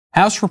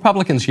House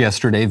Republicans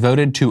yesterday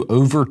voted to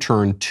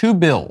overturn two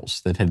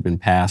bills that had been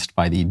passed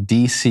by the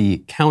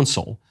D.C.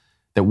 Council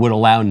that would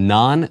allow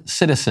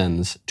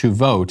non-citizens to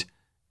vote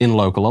in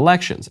local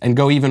elections and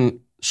go even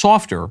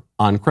softer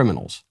on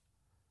criminals.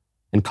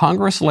 And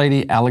Congress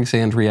lady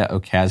Alexandria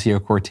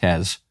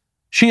Ocasio-Cortez,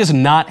 she is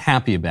not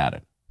happy about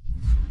it.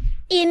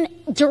 In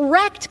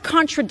direct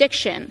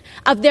contradiction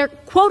of their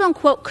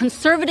quote-unquote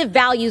conservative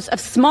values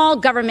of small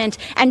government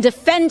and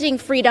defending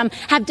freedom,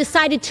 have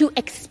decided to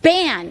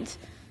expand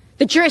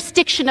the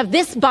jurisdiction of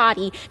this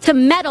body to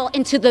meddle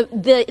into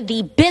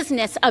the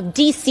business of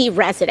D.C.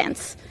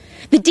 residents.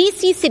 The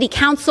D.C. City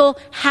Council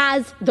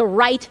has the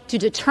right to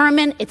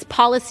determine its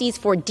policies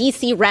for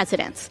D.C.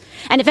 residents.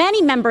 And if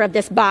any member of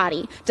this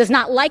body does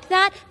not like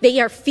that,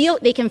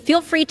 they can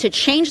feel free to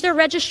change their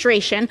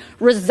registration,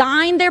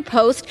 resign their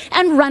post,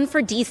 and run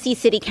for D.C.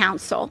 City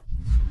Council.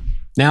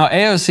 Now,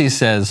 AOC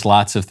says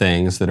lots of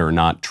things that are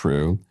not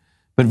true,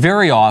 but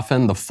very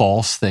often the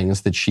false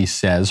things that she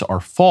says are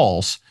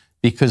false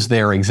because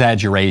they're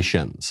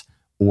exaggerations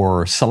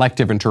or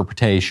selective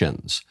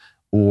interpretations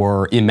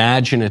or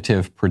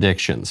imaginative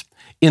predictions.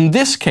 In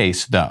this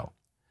case, though,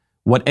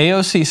 what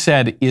AOC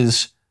said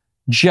is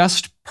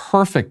just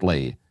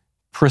perfectly,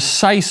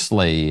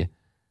 precisely,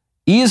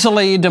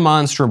 easily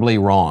demonstrably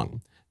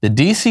wrong. The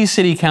D.C.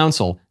 City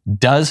Council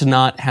does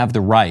not have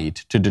the right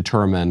to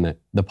determine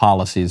the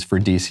policies for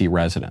D.C.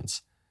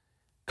 residents.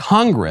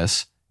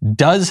 Congress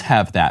does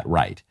have that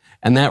right.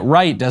 And that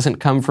right doesn't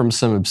come from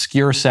some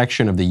obscure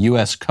section of the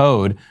U.S.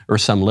 Code or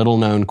some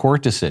little-known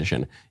court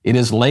decision. It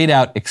is laid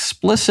out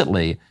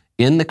explicitly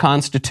in the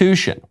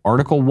Constitution,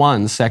 Article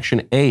 1,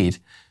 Section 8,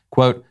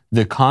 quote,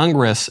 "The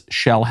Congress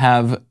shall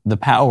have the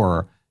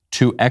power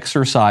to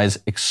exercise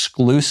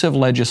exclusive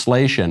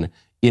legislation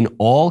in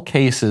all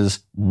cases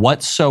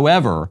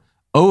whatsoever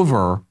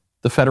over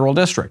the federal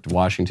district,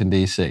 Washington,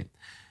 D.C."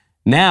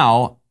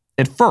 Now,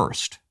 at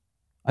first,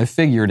 I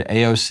figured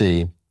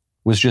AOC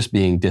was just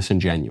being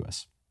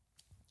disingenuous.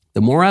 The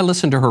more I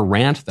listened to her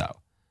rant, though,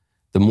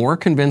 the more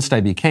convinced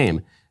I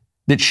became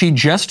that she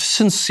just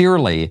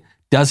sincerely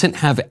doesn't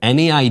have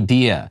any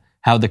idea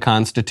how the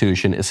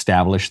Constitution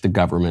established the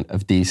government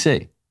of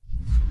D.C.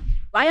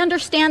 I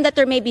understand that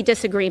there may be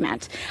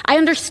disagreement. I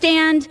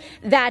understand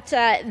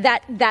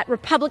that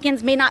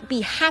Republicans may not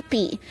be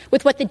happy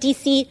with what the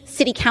D.C.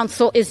 City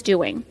Council is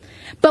doing.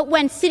 But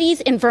when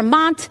cities in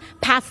Vermont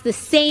passed the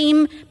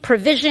same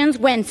provisions,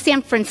 when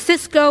San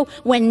Francisco,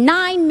 when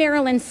 9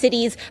 Maryland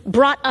cities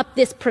brought up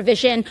this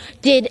provision,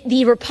 did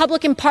the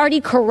Republican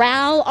Party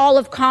corral all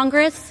of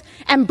Congress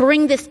and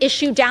bring this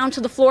issue down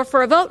to the floor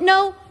for a vote?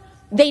 No,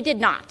 they did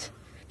not.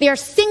 They are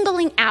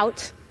singling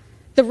out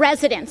the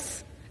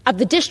residents of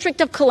the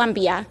District of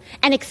Columbia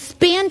and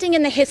expanding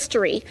in the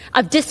history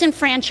of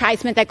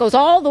disenfranchisement that goes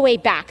all the way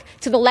back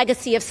to the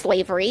legacy of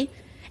slavery.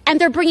 And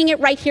they're bringing it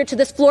right here to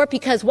this floor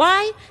because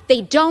why?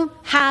 They don't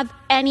have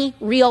any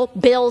real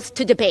bills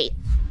to debate.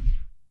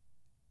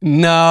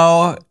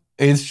 No,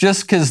 it's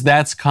just because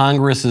that's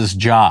Congress's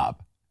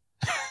job.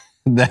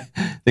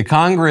 The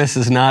Congress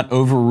is not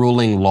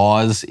overruling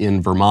laws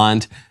in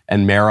Vermont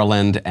and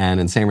Maryland and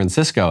in San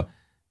Francisco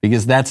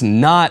because that's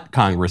not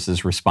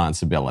Congress's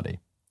responsibility.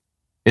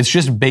 It's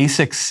just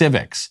basic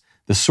civics,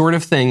 the sort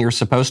of thing you're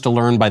supposed to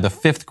learn by the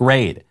 5th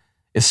grade,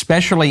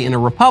 especially in a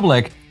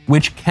republic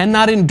which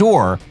cannot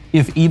endure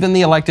if even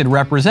the elected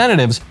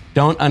representatives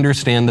don't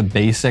understand the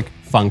basic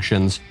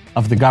functions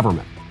of the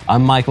government.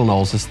 I'm Michael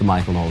Knowles. This is The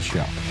Michael Knowles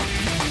Show.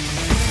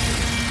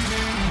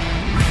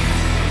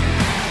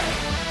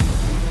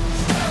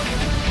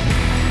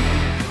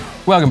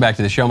 Welcome back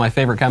to the show. My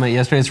favorite comment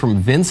yesterday is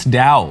from Vince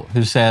Dow,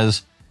 who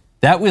says,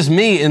 "That was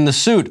me in the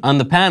suit on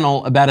the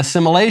panel about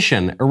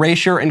assimilation,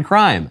 erasure, and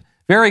crime."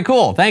 Very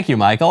cool. Thank you,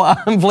 Michael.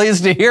 I'm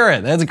pleased to hear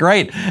it. That's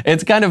great.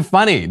 It's kind of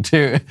funny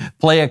to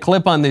play a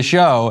clip on the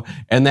show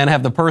and then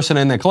have the person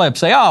in the clip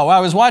say, "Oh, I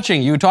was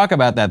watching you talk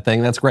about that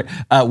thing. That's great."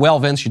 Well,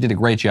 Vince, you did a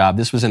great job.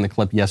 This was in the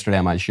clip yesterday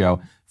on my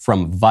show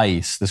from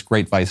Vice, this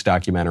great Vice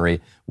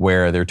documentary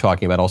where they're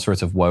talking about all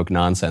sorts of woke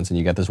nonsense. And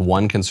you got this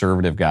one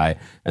conservative guy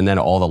and then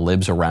all the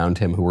libs around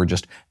him who were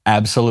just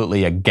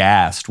absolutely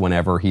aghast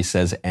whenever he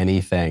says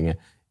anything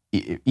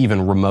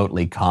even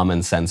remotely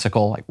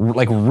commonsensical,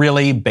 like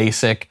really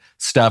basic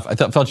stuff. I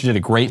felt you did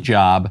a great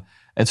job.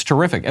 It's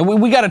terrific. And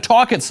we got to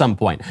talk at some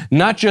point,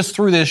 not just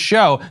through this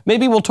show.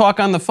 Maybe we'll talk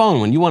on the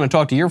phone. When you want to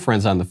talk to your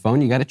friends on the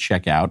phone, you got to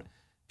check out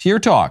Pure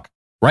Talk.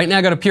 Right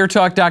now, go to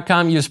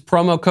puretalk.com, use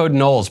promo code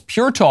Knowles.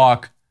 Pure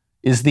Talk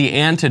is the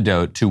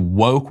antidote to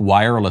woke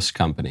wireless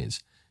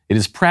companies. It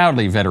is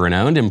proudly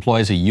veteran-owned,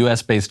 employs a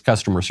U.S.-based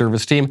customer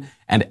service team,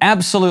 and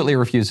absolutely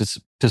refuses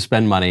to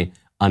spend money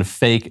on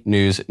fake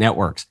news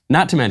networks.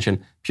 Not to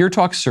mention, Pure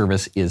Talk's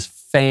service is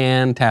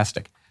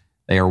fantastic.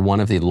 They are one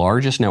of the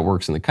largest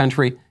networks in the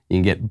country. You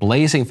can get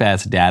blazing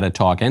fast data,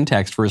 talk, and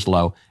text for as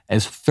low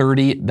as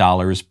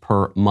 $30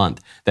 per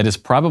month. That is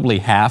probably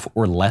half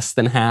or less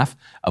than half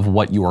of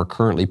what you are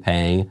currently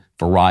paying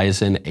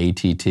Verizon,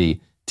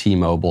 AT&T,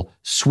 T-Mobile.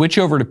 Switch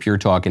over to Pure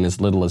Talk in as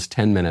little as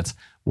 10 minutes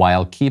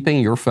while keeping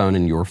your phone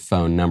and your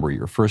phone number.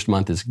 Your first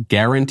month is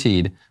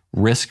guaranteed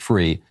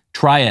risk-free.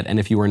 Try it, and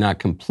if you are not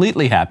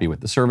completely happy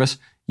with the service,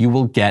 you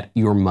will get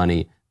your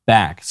money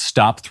back.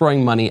 Stop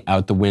throwing money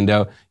out the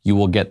window. You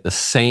will get the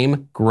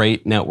same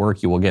great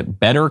network. You will get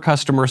better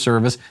customer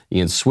service.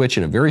 You can switch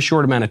in a very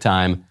short amount of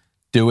time.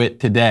 Do it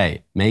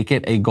today. Make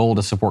it a goal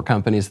to support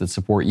companies that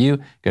support you.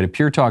 Go to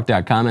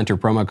puretalk.com, enter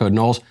promo code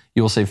Knowles.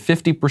 You will save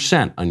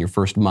 50% on your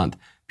first month.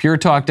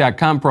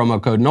 puretalk.com,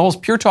 promo code Knowles.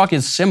 Pure Talk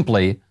is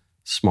simply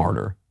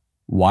smarter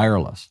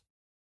wireless.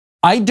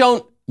 I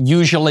don't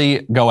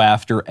usually go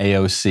after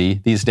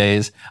AOC these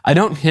days. I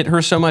don't hit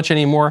her so much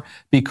anymore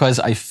because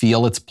I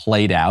feel it's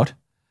played out.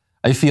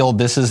 I feel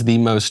this is the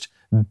most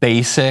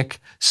basic,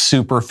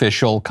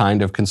 superficial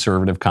kind of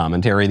conservative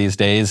commentary these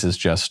days is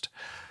just,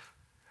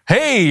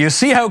 hey, you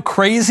see how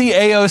crazy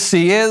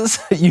AOC is?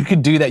 You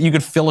could do that. You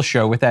could fill a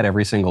show with that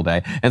every single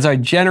day. And so I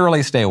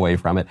generally stay away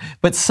from it.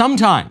 But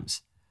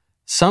sometimes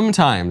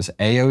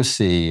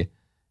AOC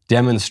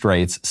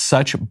demonstrates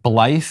such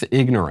blithe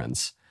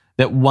ignorance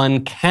that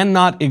one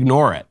cannot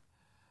ignore it.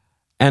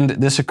 And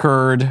this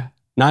occurred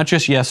not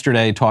just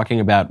yesterday talking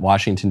about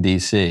Washington,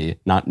 D.C.,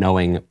 not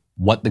knowing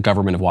what the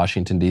government of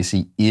Washington,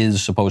 D.C.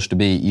 is supposed to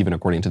be, even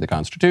according to the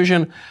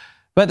Constitution,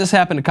 but this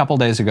happened a couple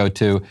days ago,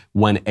 too,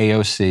 when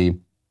AOC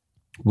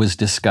was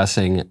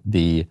discussing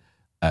the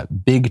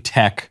big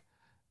tech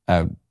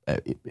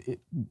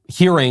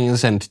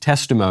hearings and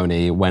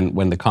testimony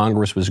when the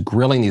Congress was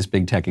grilling these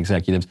big tech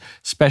executives,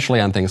 especially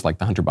on things like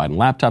the Hunter Biden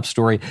laptop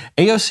story.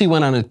 AOC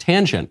went on a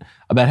tangent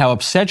about how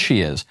upset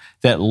she is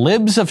that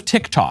Libs of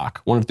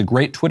TikTok, one of the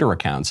great Twitter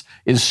accounts,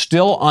 is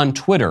still on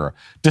Twitter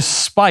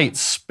despite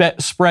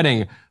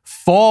spreading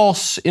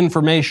false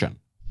information.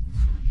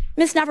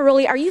 Ms.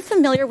 Navaroli, are you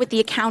familiar with the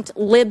account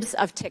Libs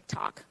of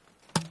TikTok?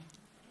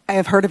 I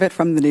have heard of it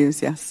from the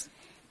news, yes.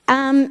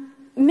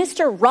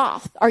 Mr.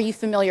 Roth, are you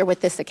familiar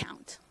with this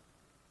account?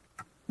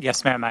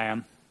 Yes, ma'am, I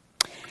am.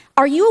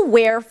 Are you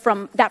aware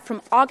that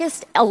from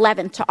August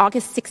 11th to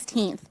August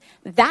 16th,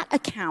 that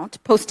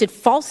account posted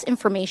false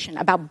information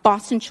about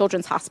Boston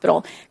Children's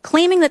Hospital,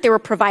 claiming that they were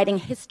providing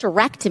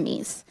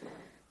hysterectomies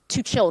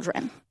to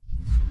children?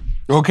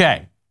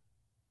 Okay.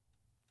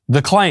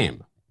 The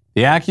claim,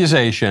 the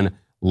accusation,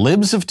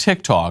 Libs of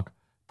TikTok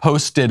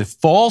posted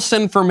false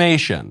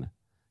information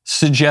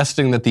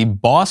suggesting that the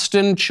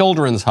Boston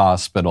Children's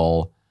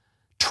Hospital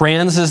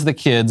transes the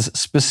kids,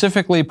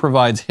 specifically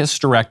provides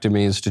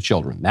hysterectomies to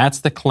children. That's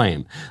the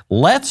claim.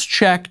 Let's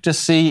check to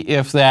see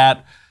if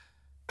that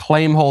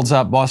claim holds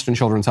up. Boston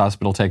Children's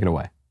Hospital, take it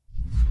away.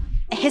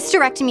 A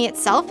hysterectomy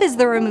itself is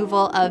the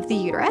removal of the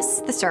uterus,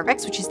 the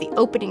cervix, which is the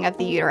opening of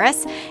the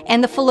uterus,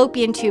 and the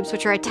fallopian tubes,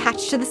 which are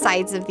attached to the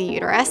sides of the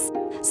uterus.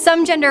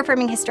 Some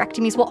gender-affirming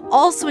hysterectomies will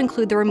also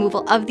include the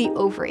removal of the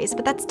ovaries,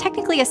 but that's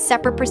technically a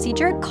separate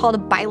procedure called a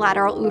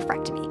bilateral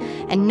oophorectomy.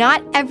 And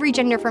not every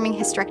gender-affirming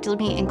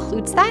hysterectomy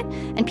includes that,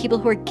 and people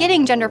who are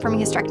getting gender-affirming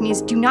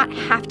hysterectomies do not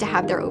have to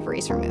have their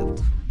ovaries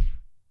removed.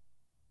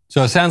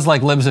 So it sounds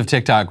like Libs of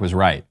TikTok was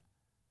right,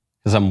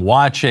 because I'm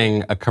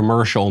watching a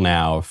commercial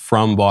now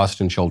from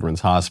Boston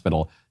Children's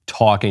Hospital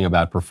talking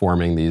about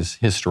performing these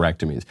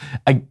hysterectomies.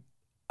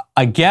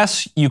 I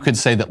guess you could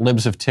say that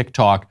Libs of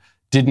TikTok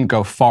didn't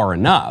go far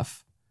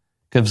enough,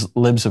 because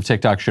Libs of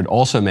TikTok should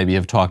also maybe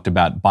have talked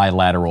about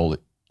bilateral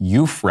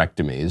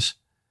oophorectomies.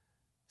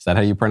 Is that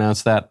how you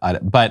pronounce that?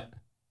 But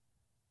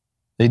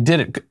they did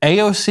it.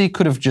 AOC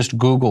could have just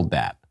Googled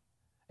that.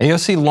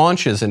 AOC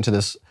launches into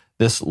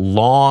this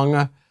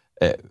long,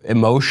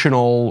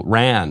 emotional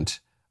rant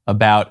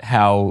about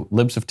how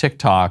Libs of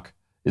TikTok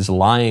is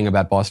lying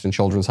about Boston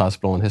Children's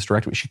Hospital and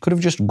hysterectomy. She could have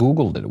just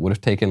Googled it. It would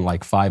have taken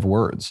like 5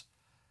 words.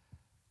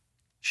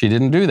 She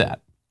didn't do that.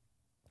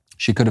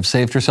 She could have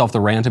saved herself the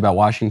rant about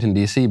Washington,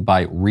 D.C.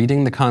 by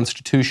reading the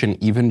Constitution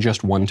even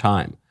just one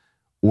time,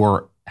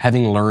 or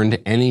having learned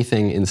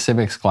anything in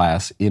civics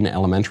class in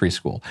elementary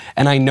school.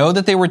 And I know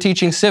that they were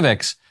teaching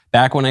civics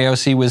back when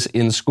AOC was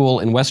in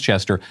school in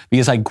Westchester,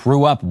 because I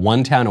grew up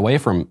one town away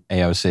from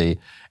AOC,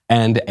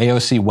 and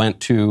AOC went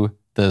to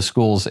the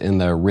schools in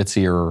the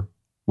ritzier,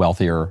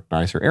 wealthier,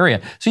 nicer area.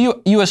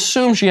 So you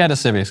assume she had a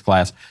civics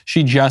class.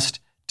 She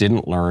just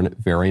didn't learn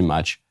very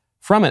much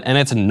from it. And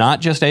it's not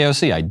just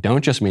AOC. I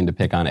don't just mean to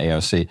pick on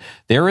AOC.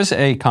 There is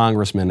a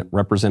congressman,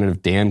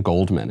 Representative Dan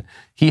Goldman.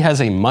 He has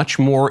a much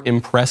more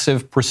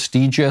impressive,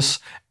 prestigious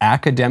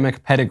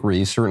academic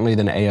pedigree, certainly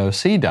than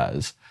AOC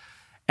does.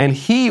 And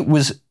he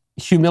was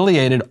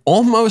humiliated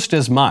almost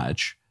as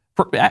much,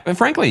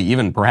 frankly,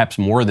 even perhaps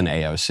more than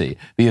AOC,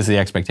 because the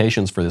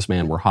expectations for this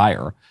man were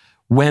higher,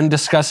 when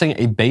discussing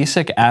a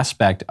basic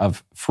aspect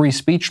of free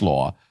speech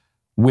law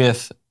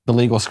with the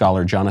legal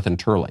scholar Jonathan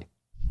Turley.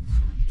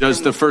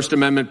 Does the First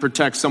Amendment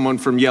protect someone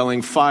from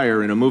yelling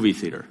fire in a movie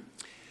theater?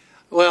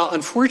 Well,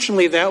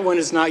 unfortunately, that one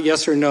is not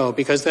yes or no,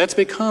 because that's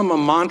become a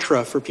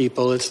mantra for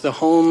people. It's the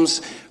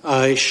Holmes,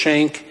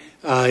 Schenck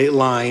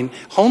line.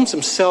 Holmes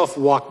himself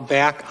walked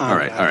back on All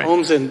right.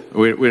 Holmes and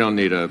we don't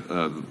need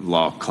a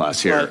law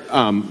class here.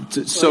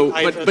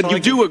 But you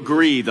do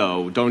agree,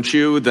 though, don't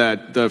you,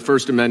 that the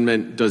First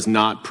Amendment does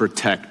not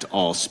protect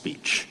all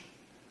speech?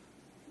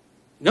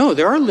 No,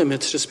 there are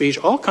limits to speech.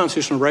 All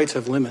constitutional rights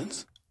have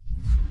limits.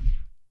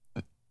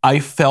 I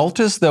felt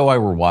as though I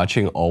were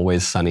watching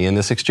Always Sunny in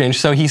this exchange.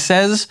 So he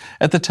says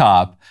at the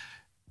top,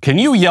 can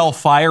you yell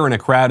fire in a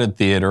crowded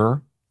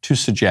theater, to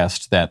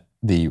suggest that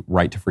the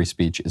right to free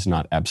speech is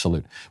not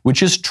absolute,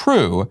 which is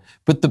true,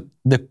 but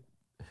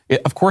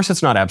of course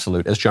it's not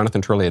absolute, as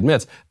Jonathan Turley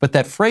admits, but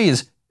that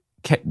phrase,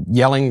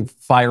 yelling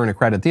fire in a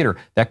crowded theater,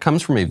 that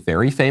comes from a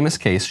very famous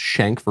case,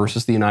 Schenck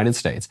versus the United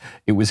States.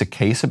 It was a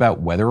case about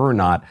whether or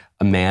not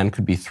a man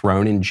could be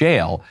thrown in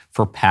jail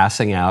for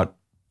passing out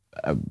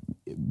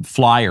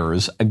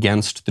flyers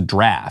against the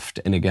draft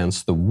and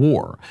against the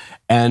war.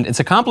 And it's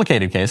a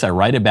complicated case. I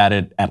write about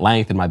it at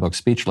length in my book,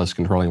 Speechless,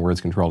 Controlling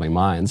Words, Controlling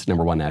Minds,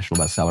 #1 national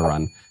bestseller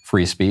on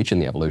free speech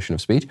and the evolution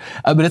of speech.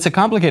 But it's a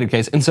complicated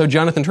case. And so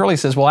Jonathan Turley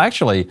says, well,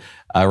 actually,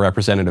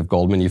 Representative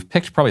Goldman, you've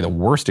picked probably the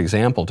worst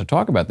example to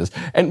talk about this.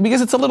 And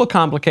because it's a little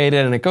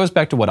complicated, and it goes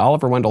back to what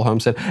Oliver Wendell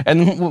Holmes said.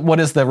 And what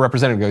is the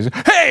representative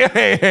goes,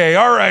 hey,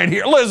 all right,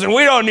 here, listen,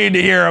 we don't need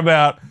to hear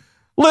about,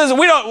 listen,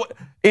 we don't...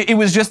 It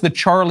was just the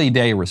Charlie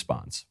Day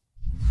response.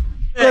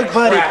 Look,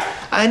 buddy,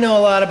 I know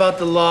a lot about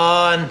the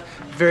law and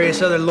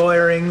various other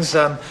lawyerings.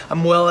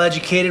 I'm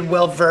well-educated,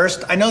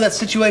 well-versed. I know that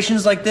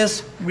situations like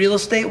this, real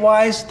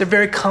estate-wise, they're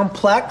very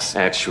complex.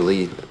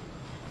 Actually,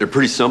 they're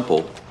pretty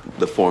simple.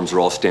 The forms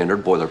are all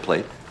standard,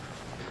 boilerplate.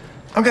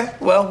 Okay,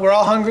 well, we're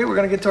all hungry. We're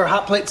going to get to our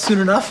hot plate soon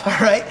enough, all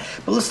right?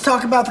 But let's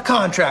talk about the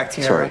contract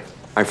here. Sorry,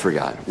 I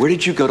forgot. Where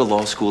did you go to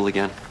law school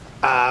again?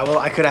 Well,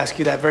 I could ask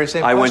you that very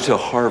same question. I went to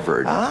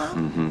Harvard.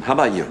 How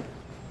about you?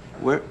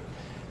 Where?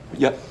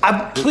 Yeah.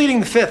 I'm pleading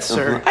the fifth,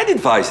 sir. I'd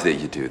advise that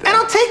you do that. And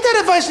I'll take that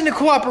advice into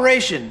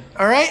cooperation,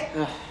 all right?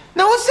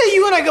 Now, let's say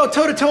you and I go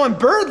toe-to-toe on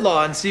bird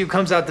law and see who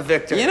comes out the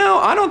victor. You know,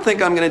 I don't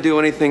think I'm going to do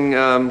anything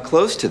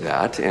close to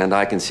that, and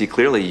I can see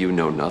clearly you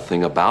know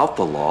nothing about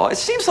the law. It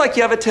seems like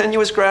you have a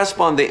tenuous grasp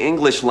on the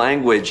English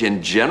language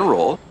in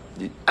general.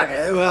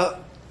 Okay, well,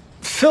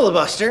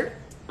 filibuster.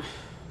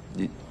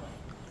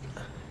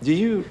 Do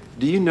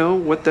you know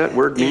what that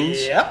word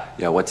means? Yep.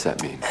 Yeah, what's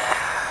that mean?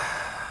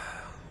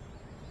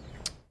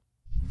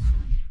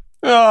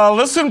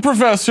 Listen,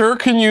 Professor,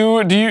 do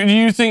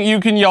you think you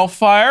can yell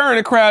fire in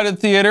a crowded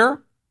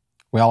theater?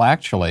 Well,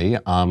 actually,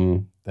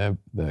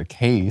 the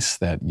case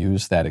that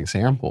used that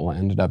example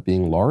ended up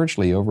being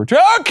largely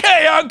overturned.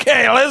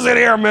 Okay, listen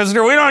here,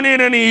 mister. We don't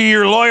need any of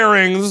your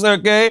lawyerings,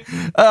 okay?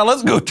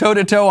 Let's go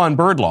toe-to-toe on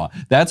bird law.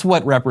 That's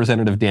what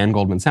Representative Dan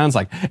Goldman sounds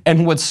like.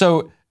 And what's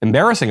so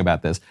embarrassing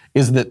about this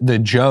is that the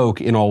joke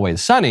in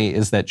Always Sunny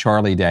is that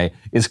Charlie Day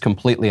is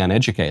completely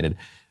uneducated.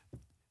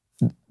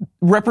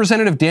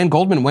 Representative Dan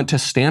Goldman went to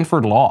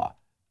Stanford Law.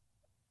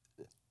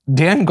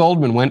 Dan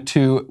Goldman went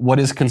to what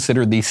is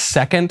considered the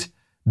second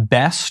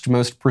best,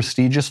 most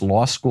prestigious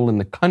law school in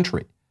the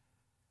country.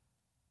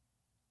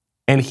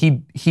 And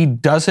he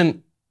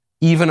doesn't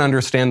even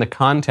understand the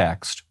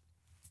context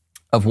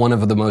of one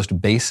of the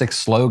most basic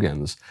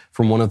slogans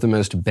from one of the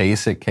most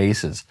basic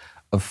cases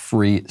of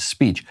free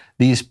speech.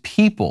 These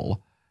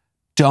people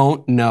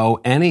don't know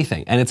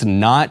anything. And it's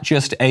not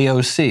just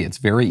AOC. It's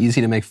very easy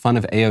to make fun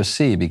of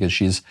AOC because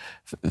she's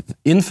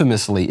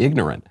infamously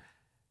ignorant.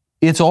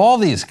 It's all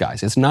these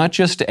guys. It's not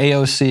just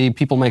AOC.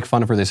 People make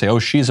fun of her. They say, oh,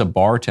 she's a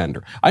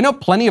bartender. I know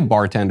plenty of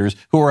bartenders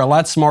who are a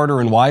lot smarter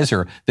and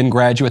wiser than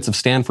graduates of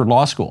Stanford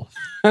Law School.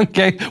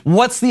 Okay?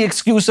 What's the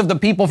excuse of the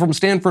people from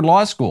Stanford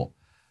Law School?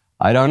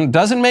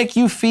 Doesn't make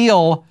you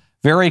feel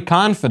very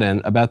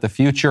confident about the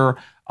future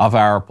of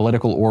our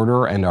political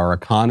order and our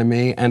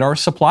economy and our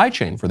supply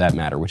chain, for that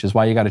matter, which is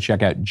why you got to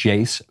check out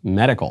Jase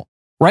Medical.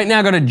 Right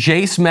now, go to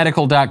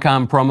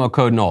jasemedical.com, promo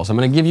code Knowles. I'm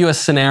going to give you a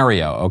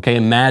scenario, okay?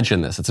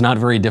 Imagine this. It's not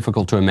very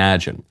difficult to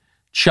imagine.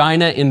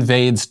 China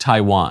invades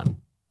Taiwan.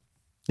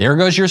 There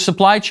goes your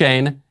supply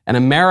chain, and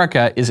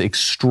America is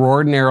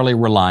extraordinarily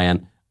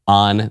reliant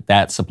on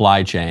that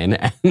supply chain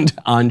and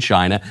on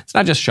China. It's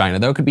not just China,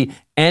 though. It could be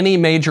any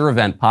major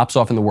event pops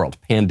off in the world.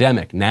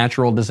 Pandemic,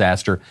 natural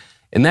disaster.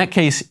 In that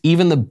case,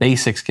 even the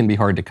basics can be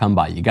hard to come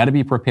by. You got to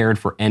be prepared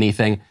for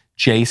anything.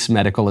 Jase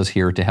Medical is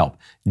here to help.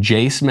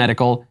 Jase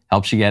Medical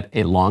helps you get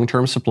a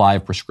long-term supply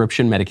of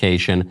prescription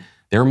medication.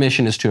 Their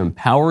mission is to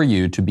empower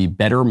you to be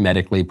better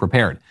medically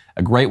prepared.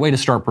 A great way to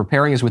start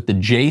preparing is with the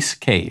Jase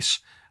Case,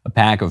 a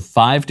pack of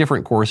 5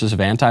 different courses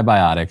of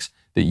antibiotics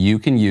that you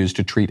can use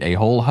to treat a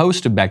whole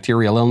host of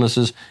bacterial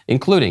illnesses,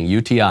 including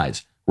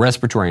UTIs,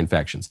 respiratory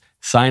infections,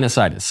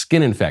 sinusitis,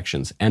 skin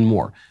infections, and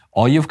more.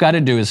 All you've got to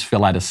do is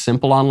fill out a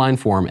simple online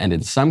form and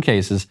in some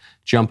cases,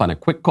 jump on a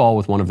quick call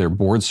with one of their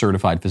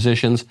board-certified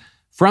physicians.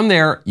 From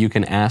there, you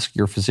can ask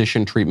your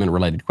physician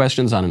treatment-related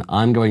questions on an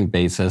ongoing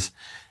basis.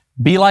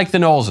 Be like the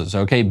Knowleses,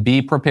 okay?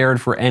 Be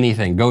prepared for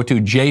anything. Go to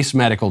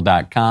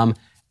jasemedical.com,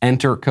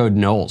 enter code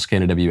Knowles,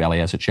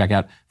 KNWLES, at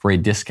checkout for a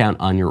discount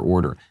on your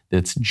order.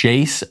 That's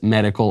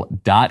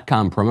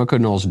jasemedical.com, promo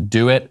code Knowles.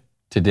 Do it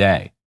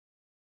today.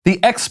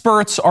 The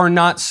experts are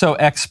not so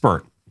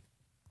expert.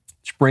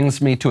 Which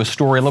brings me to a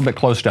story a little bit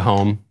close to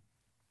home.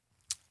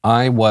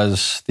 I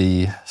was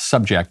the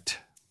subject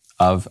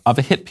of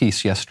a hit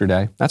piece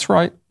yesterday. That's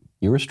right,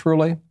 yours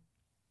truly,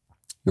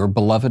 your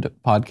beloved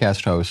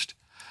podcast host.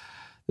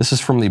 This is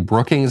from the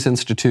Brookings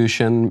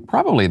Institution,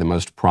 probably the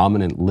most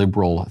prominent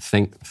liberal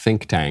think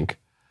tank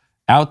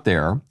out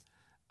there.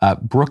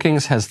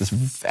 Brookings has this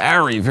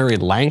very, very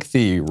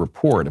lengthy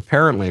report.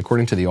 Apparently,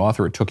 according to the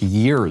author, it took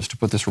years to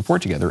put this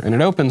report together, and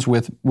it opens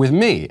with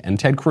me and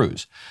Ted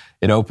Cruz.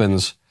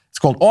 It's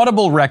called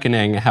Audible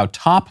Reckoning, How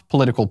Top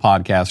Political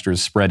Podcasters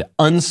Spread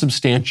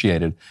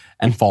Unsubstantiated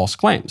and False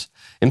Claims.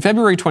 In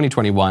February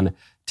 2021,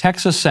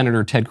 Texas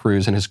Senator Ted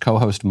Cruz and his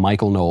co-host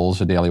Michael Knowles,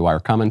 a Daily Wire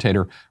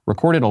commentator,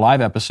 recorded a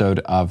live episode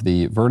of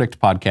the Verdict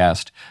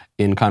podcast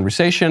in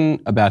conversation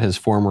about his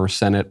former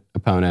Senate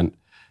opponent,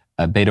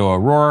 Beto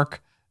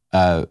O'Rourke.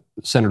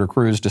 Senator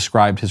Cruz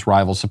described his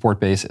rival support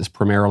base as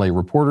primarily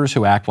reporters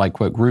who act like,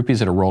 quote,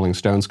 groupies at a Rolling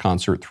Stones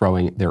concert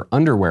throwing their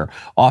underwear.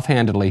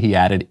 Offhandedly, he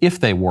added, if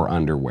they wore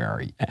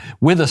underwear.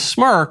 With a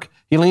smirk,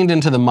 he leaned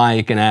into the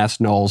mic and asked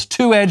Knowles,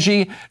 too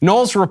edgy?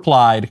 Knowles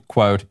replied,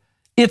 quote,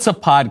 it's a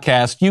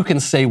podcast. You can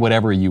say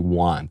whatever you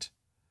want.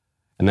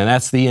 And then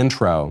that's the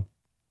intro.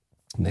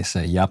 And they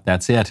say, yep,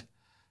 that's it.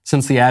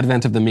 Since the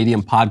advent of the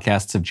medium,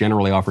 podcasts have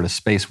generally offered a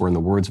space where, in the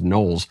words of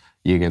Knowles,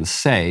 you can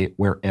say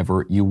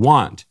wherever you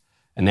want.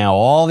 And now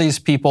all these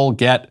people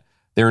get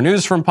their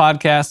news from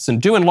podcasts, and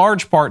due in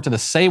large part to the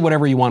say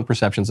whatever you want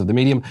perceptions of the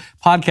medium,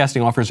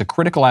 podcasting offers a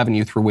critical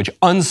avenue through which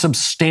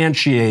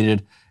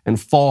unsubstantiated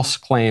and false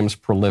claims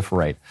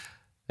proliferate.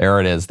 There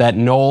it is. That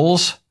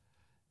Knowles,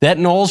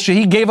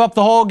 he gave up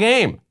the whole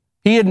game.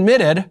 He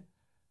admitted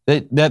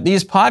that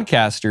these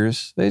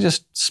podcasters, they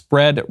just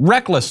spread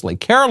recklessly,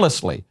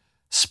 carelessly,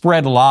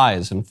 spread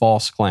lies and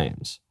false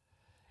claims.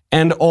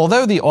 And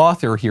although the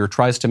author here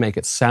tries to make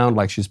it sound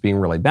like she's being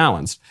really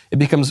balanced, it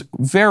becomes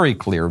very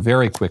clear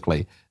very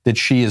quickly that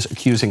she is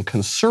accusing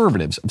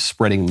conservatives of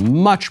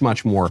spreading much,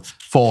 much more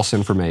false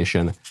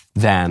information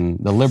than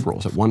the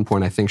liberals. At one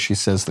point, I think she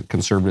says that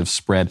conservatives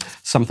spread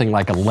something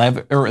like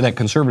 11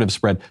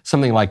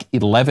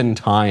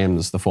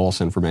 times the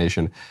false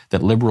information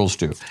that liberals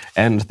do.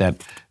 And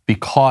that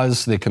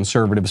because the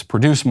conservatives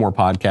produce more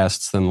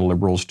podcasts than the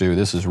liberals do,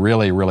 this is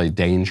really, really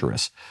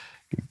dangerous.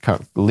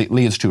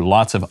 Leads to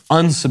lots of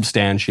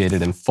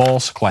unsubstantiated and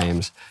false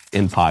claims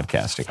in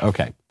podcasting.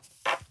 Okay,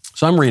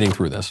 so I'm reading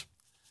through this.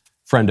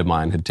 A friend of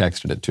mine had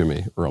texted it to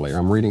me earlier.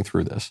 I'm reading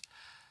through this.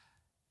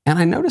 And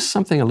I noticed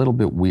something a little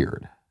bit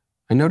weird.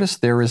 I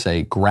noticed there is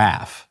a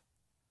graph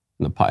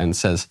and it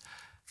says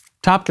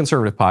top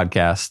conservative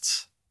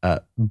podcasts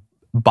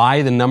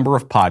by the number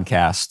of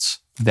podcasts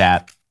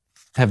that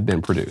have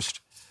been produced.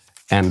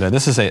 And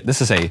this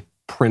is a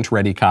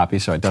print-ready copy,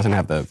 so it doesn't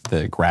have the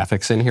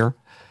graphics in here.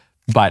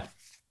 But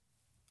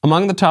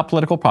among the top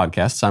political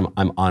podcasts,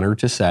 I'm honored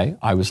to say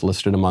I was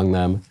listed among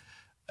them.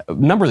 A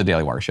number of the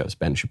Daily Wire shows,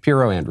 Ben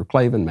Shapiro, Andrew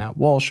Klavan, Matt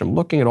Walsh. I'm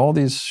looking at all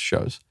these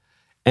shows.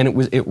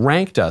 And it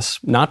ranked us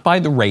not by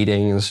the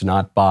ratings,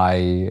 not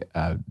by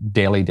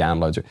daily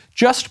downloads,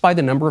 just by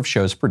the number of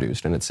shows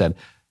produced. And it said,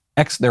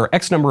 there are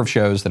X number of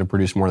shows that have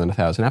produced more than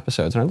 1,000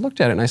 episodes. And I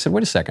looked at it and I said,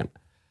 wait a second.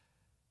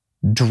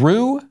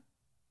 Drew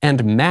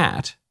and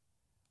Matt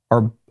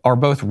are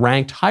both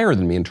ranked higher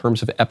than me in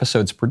terms of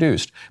episodes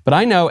produced. But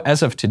I know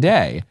as of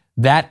today,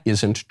 that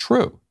isn't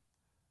true.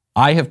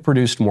 I have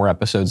produced more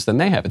episodes than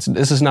they have.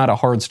 This is not a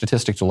hard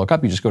statistic to look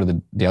up. You just go to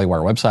the Daily Wire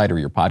website or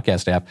your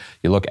podcast app,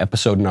 you look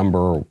episode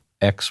number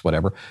X,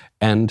 whatever,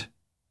 and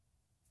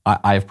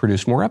I have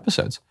produced more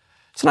episodes.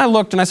 So then I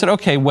looked and I said,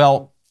 okay,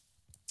 well,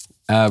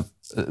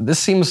 this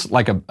seems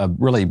like a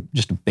really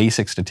just a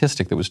basic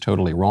statistic that was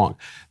totally wrong.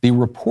 The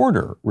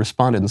reporter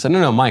responded and said,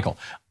 no, Michael,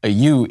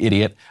 you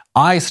idiot.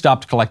 I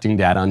stopped collecting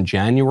data on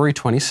January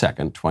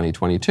 22nd,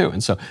 2022.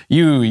 And so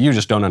you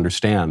just don't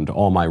understand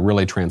all my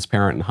really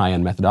transparent and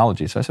high-end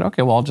methodology. So I said,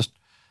 okay, well,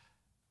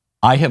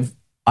 I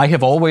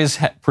have always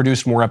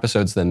produced more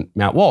episodes than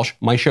Matt Walsh.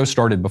 My show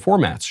started before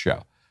Matt's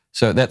show.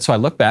 So I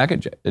look back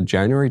at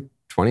January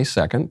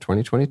 22nd,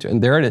 2022,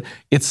 and there it is.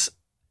 It's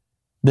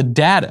the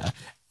data.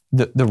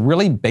 The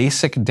really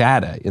basic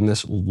data in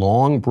this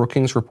long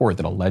Brookings report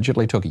that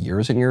allegedly took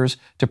years and years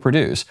to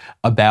produce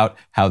about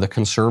how the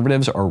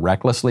conservatives are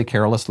recklessly,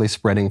 carelessly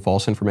spreading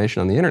false information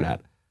on the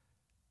internet.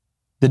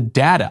 The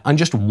data on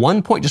just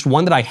one point, just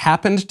one that I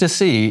happened to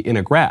see in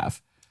a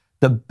graph,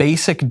 the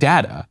basic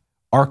data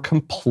are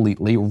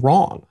completely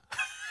wrong,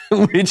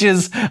 which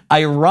is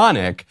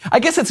ironic. I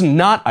guess it's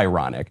not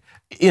ironic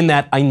in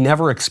that I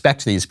never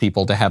expect these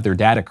people to have their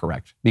data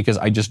correct because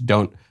I just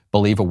don't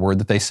believe a word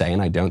that they say,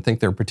 and I don't think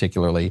they're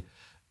particularly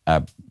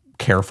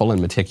careful and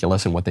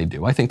meticulous in what they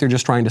do. I think they're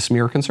just trying to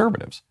smear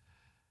conservatives.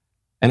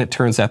 And it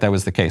turns out that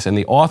was the case. And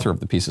the author of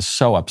the piece is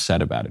so upset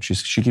about it.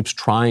 She keeps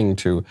trying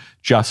to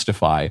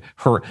justify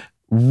her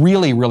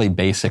really, really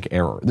basic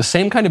error. The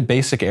same kind of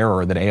basic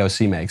error that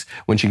AOC makes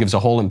when she gives a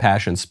whole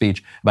impassioned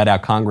speech about how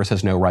Congress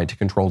has no right to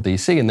control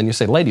D.C. And then you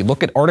say, lady,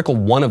 look at Article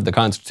 1 of the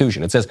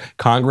Constitution. It says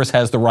Congress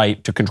has the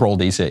right to control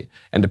D.C.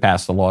 and to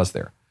pass the laws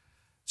there.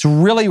 It's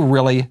really,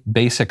 really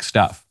basic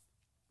stuff.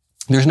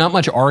 There's not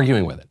much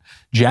arguing with it.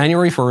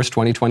 January 1st,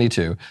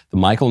 2022, the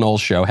Michael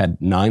Knowles Show had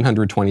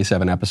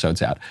 927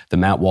 episodes out. The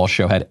Matt Walsh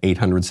Show had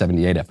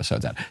 878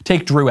 episodes out.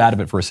 Take Drew out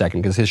of it for a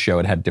second because his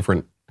show had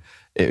different,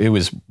 it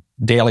was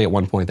daily at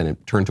one point, then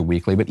it turned to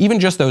weekly. But even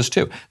just those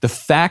two, the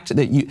fact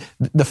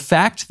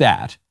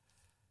that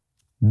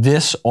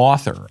this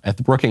author at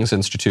the Brookings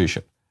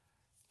Institution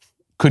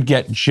could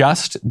get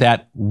just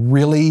that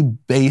really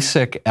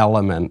basic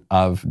element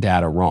of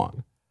data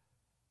wrong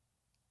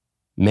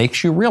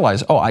makes you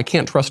realize, oh, I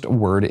can't trust a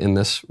word in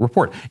this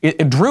report.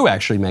 Drew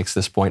actually makes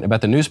this point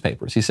about the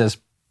newspapers. He says,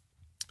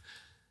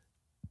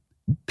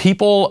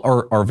 people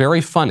are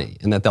very funny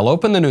in that they'll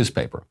open the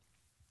newspaper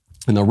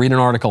and they'll read an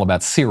article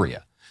about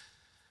Syria.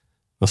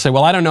 They'll say,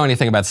 well, I don't know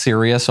anything about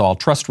Syria, so I'll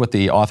trust what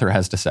the author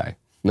has to say.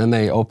 And then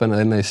they open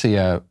and they see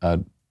a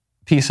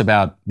piece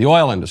about the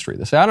oil industry.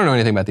 They say, I don't know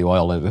anything about the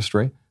oil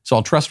industry, so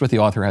I'll trust what the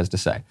author has to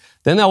say.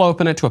 Then they'll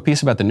open it to a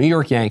piece about the New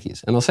York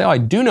Yankees. And they'll say, oh, I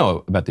do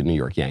know about the New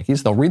York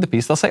Yankees. They'll read the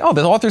piece. They'll say, oh,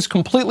 the author's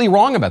completely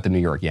wrong about the New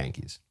York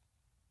Yankees.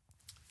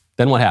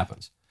 Then what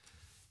happens?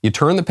 You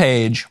turn the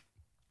page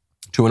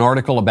to an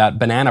article about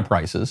banana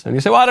prices. And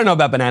you say, well, I don't know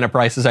about banana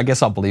prices. I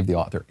guess I'll believe the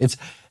author.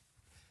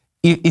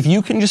 If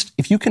you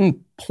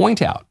can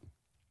point out,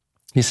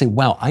 you say,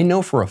 well, I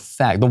know for a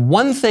fact, the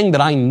one thing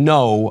that I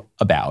know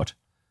about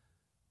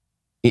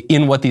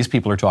in what these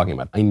people are talking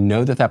about, I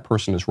know that that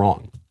person is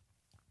wrong.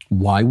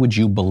 Why would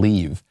you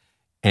believe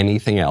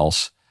anything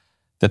else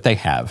that they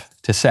have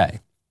to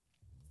say?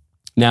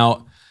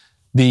 Now,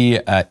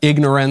 the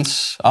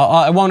ignorance,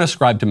 I won't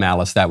ascribe to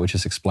malice that which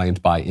is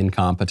explained by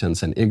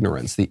incompetence and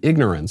ignorance. The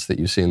ignorance that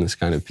you see in this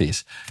kind of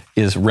piece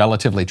is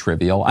relatively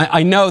trivial.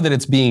 I know that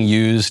it's being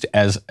used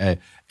as a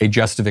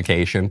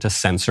justification to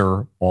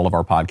censor all of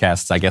our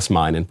podcasts, I guess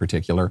mine in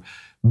particular,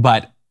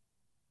 but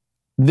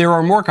there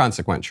are more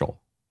consequential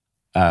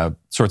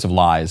sorts of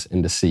lies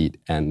and deceit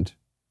and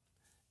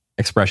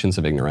expressions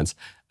of ignorance.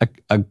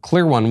 A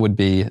clear one would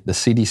be the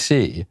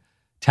CDC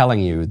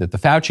telling you that the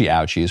Fauci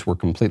ouchies were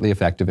completely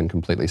effective and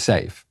completely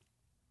safe.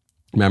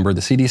 Remember,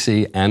 the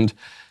CDC and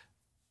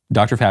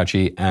Dr.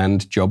 Fauci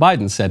and Joe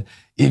Biden said,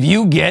 if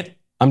you get,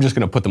 I'm just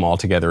going to put them all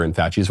together in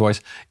Fauci's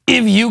voice,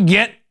 if you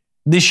get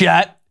the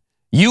shot,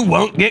 you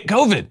won't get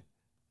COVID.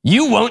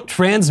 You won't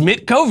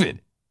transmit COVID.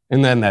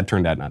 And then that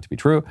turned out not to be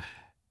true.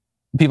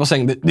 People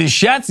saying that the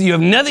shots, you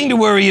have nothing to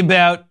worry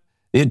about.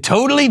 They're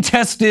totally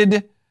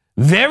tested,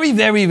 very,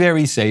 very,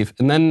 very safe.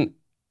 And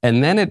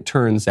then it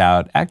turns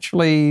out,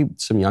 actually,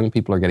 some young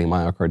people are getting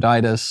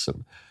myocarditis.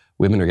 Some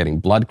women are getting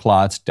blood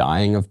clots,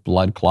 dying of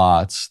blood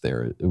clots.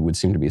 There would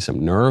seem to be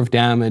some nerve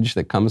damage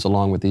that comes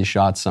along with these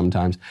shots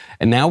sometimes.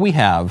 And now we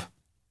have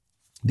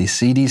the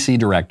CDC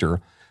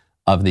director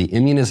of the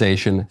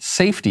Immunization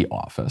Safety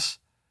Office,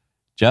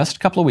 just a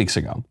couple of weeks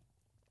ago,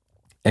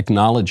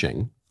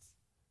 acknowledging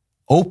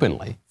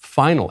openly,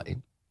 finally,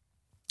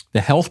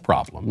 the health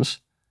problems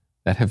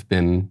that have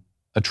been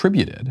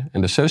attributed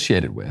and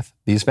associated with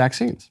these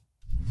vaccines.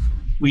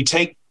 We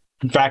take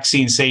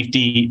vaccine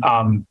safety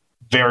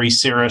very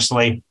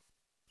seriously.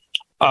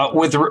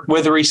 With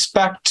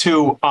respect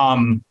to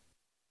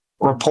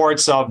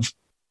reports of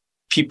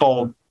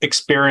people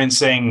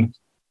experiencing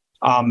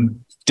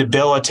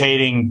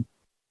debilitating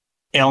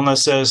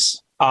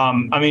illnesses,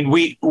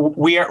 we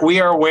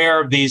are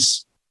aware of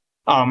these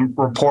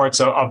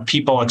reports of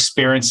people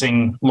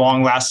experiencing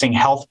long-lasting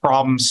health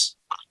problems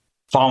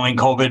following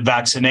COVID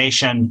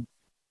vaccination.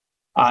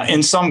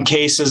 In some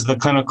cases, the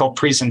clinical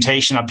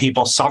presentation of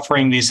people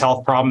suffering these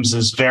health problems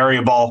is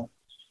variable,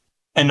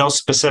 and no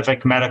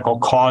specific medical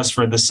cause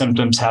for the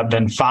symptoms have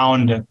been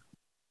found.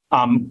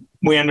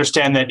 We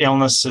understand that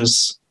illness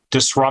is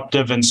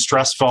disruptive and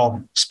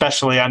stressful,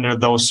 especially under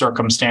those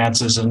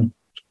circumstances, and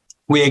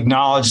we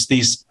acknowledge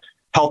these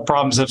health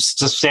problems have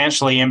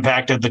substantially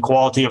impacted the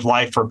quality of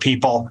life for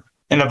people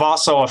and have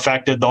also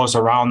affected those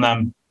around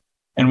them.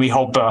 And we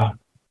hope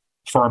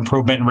for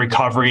improvement and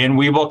recovery. And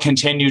we will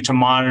continue to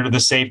monitor the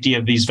safety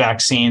of these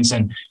vaccines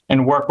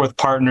and work with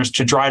partners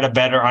to try to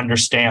better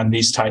understand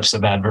these types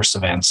of adverse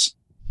events.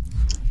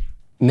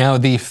 Now,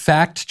 the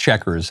fact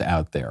checkers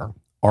out there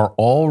are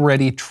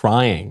already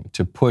trying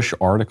to push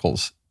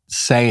articles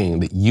saying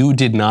that you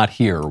did not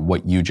hear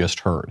what you just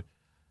heard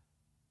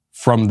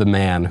from the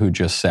man who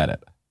just said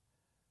it.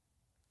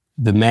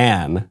 The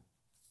man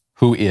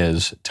who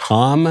is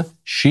Tom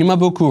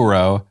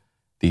Shimabukuro,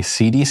 the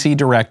CDC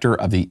director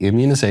of the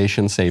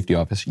Immunization Safety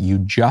Office. You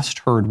just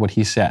heard what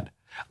he said.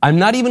 I'm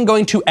not even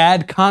going to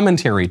add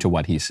commentary to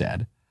what he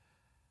said,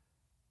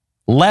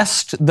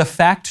 lest the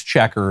fact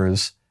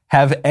checkers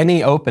have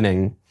any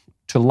opening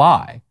to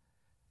lie.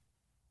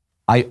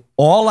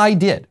 All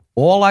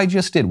I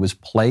just did was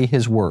play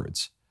his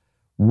words.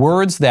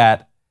 Words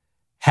that,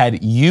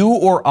 had you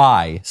or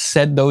I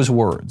said those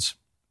words,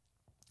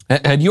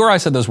 Had you or I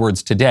said those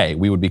words today,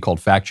 we would be called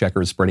fact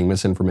checkers, spreading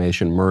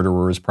misinformation,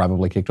 murderers,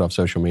 probably kicked off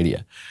social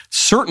media.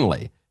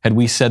 Certainly, had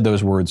we said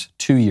those words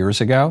 2 years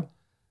ago,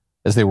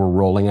 as they were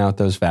rolling out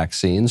those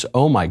vaccines,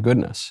 oh my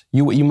goodness,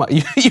 you might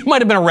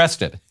have been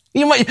arrested.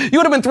 You would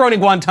have been thrown in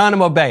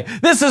Guantanamo Bay.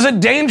 This is a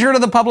danger to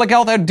the public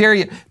health. How dare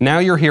you? Now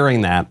you're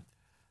hearing that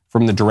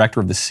from the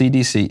director of the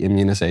CDC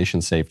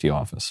Immunization Safety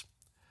Office.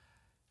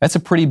 That's a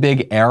pretty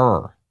big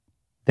error,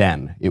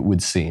 then, it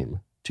would seem,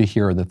 to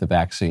hear that the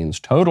vaccine's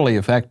totally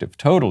effective,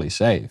 totally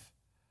safe.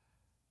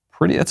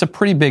 That's a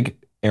pretty big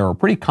error,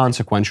 pretty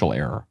consequential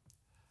error.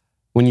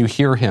 When you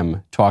hear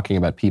him talking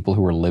about people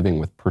who are living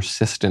with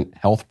persistent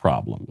health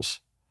problems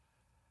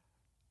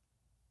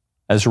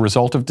as a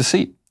result of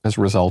deceit, as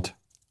a result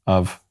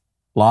of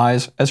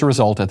lies, as a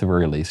result, at the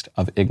very least,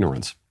 of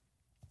ignorance.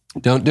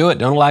 Don't do it.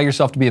 Don't allow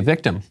yourself to be a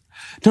victim.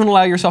 Don't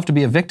allow yourself to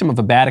be a victim of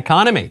a bad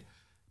economy.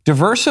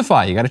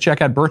 Diversify. You got to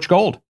check out Birch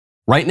Gold.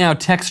 Right now,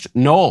 text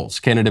Knowles,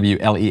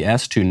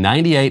 K-N-O-W-L-E-S, to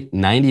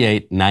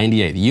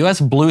 989898. The U.S.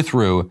 blew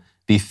through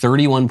the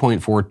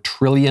 $31.4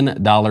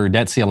 trillion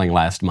debt ceiling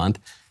last month,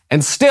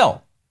 and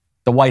still,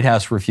 the White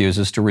House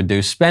refuses to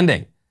reduce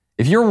spending.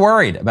 If you're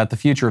worried about the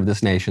future of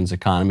this nation's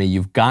economy,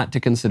 you've got to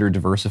consider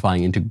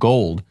diversifying into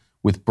gold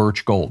with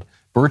Birch Gold.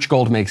 Birch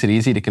Gold makes it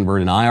easy to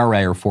convert an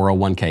IRA or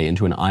 401k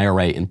into an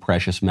IRA in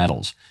precious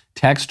metals.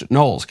 Text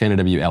Knowles,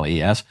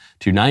 K-N-O-W-L-E-S,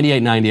 to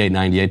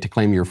 989898 to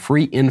claim your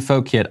free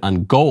info kit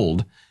on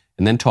gold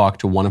and then talk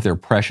to one of their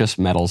precious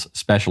metals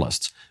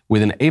specialists.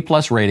 With an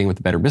A-plus rating with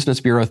the Better Business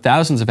Bureau,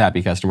 thousands of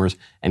happy customers,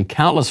 and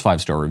countless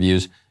five-star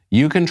reviews,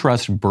 you can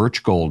trust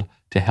Birch Gold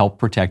to help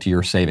protect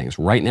your savings.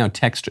 Right now,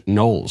 text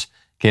Knowles,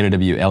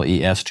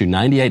 K-N-O-W-L-E-S, to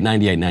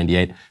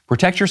 989898.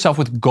 Protect yourself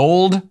with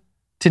gold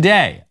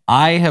today.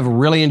 I have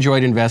really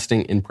enjoyed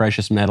investing in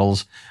precious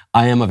metals.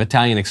 I am of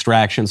Italian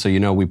extraction, so you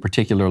know we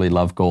particularly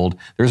love gold.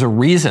 There's a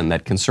reason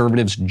that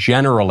conservatives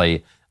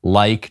generally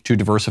like to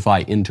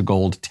diversify into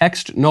gold.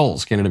 Text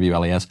Knowles,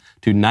 K-N-O-W-L-E-S,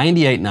 to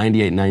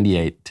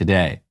 989898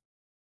 today.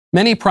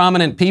 Many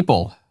prominent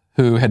people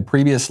who had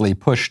previously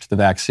pushed the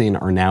vaccine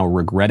are now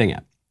regretting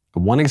it.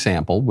 One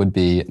example would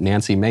be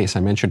Nancy Mace. I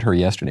mentioned her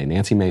yesterday.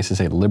 Nancy Mace is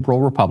a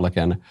liberal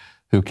Republican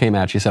who came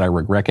out. She said, I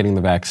regret getting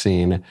the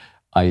vaccine.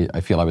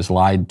 I feel I was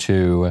lied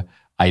to.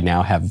 I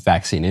now have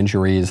vaccine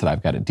injuries that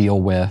I've got to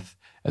deal with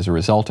as a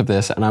result of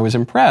this. And I was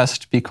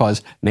impressed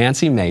because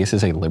Nancy Mace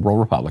is a liberal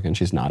Republican.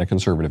 She's not a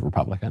conservative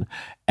Republican.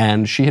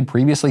 And she had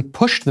previously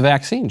pushed the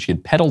vaccine. She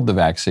had peddled the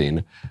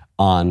vaccine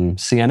on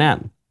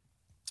CNN.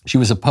 She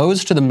was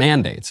opposed to the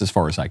mandates, as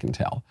far as I can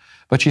tell,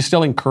 but she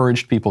still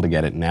encouraged people to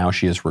get it. Now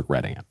she is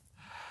regretting it.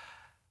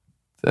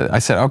 I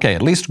said, okay,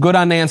 at least good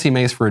on Nancy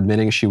Mace for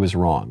admitting she was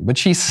wrong. But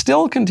she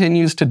still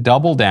continues to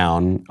double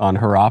down on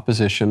her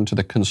opposition to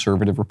the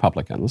conservative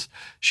Republicans.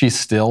 She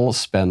still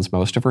spends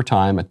most of her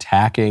time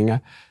attacking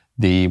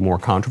the more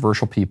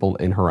controversial people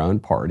in her own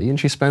party, and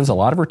she spends a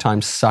lot of her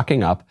time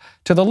sucking up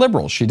to the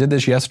liberals. She did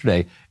this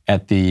yesterday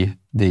at the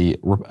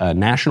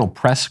National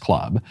Press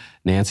Club.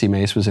 Nancy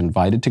Mace was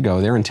invited to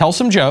go there and tell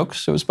some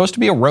jokes. It was supposed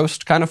to be a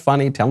roast, kind of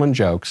funny, telling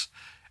jokes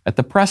at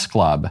the press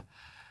club.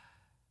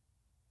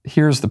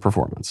 Here's the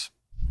performance.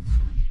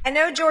 I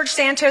know George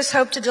Santos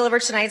hoped to deliver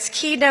tonight's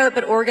keynote,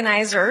 but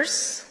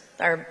organizers,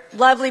 our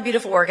lovely,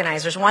 beautiful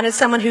organizers, wanted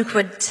someone who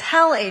could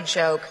tell a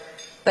joke,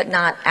 but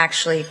not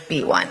actually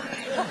be one.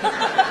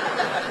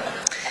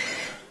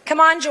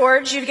 Come on,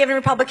 George, you've given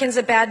Republicans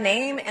a bad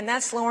name, and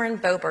that's Lauren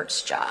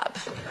Boebert's job.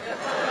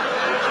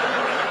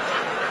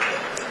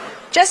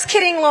 Just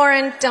kidding,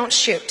 Lauren, don't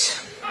shoot.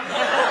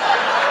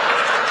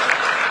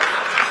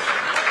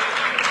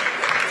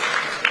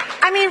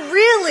 I mean,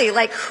 really,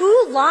 like,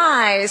 who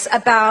lies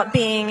about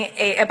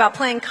about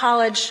playing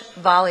college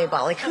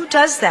volleyball? Like, who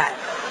does that?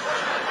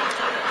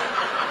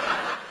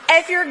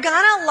 If you're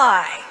gonna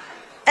lie,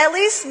 at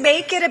least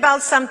make it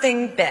about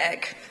something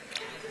big.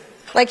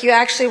 Like you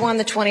actually won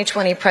the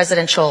 2020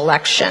 presidential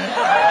election.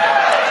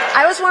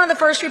 I was one of the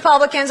first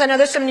Republicans, I know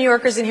there's some New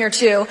Yorkers in here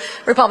too,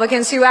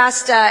 Republicans, who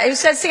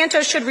said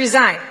Santos should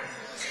resign.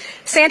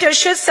 Santos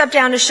should step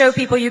down to show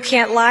people you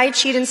can't lie,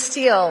 cheat, and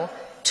steal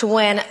to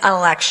win an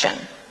election.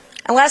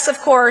 Unless, of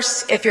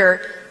course, if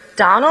you're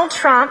Donald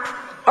Trump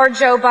or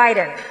Joe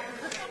Biden.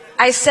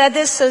 I said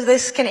this so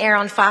this can air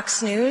on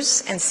Fox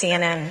News and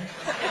CNN.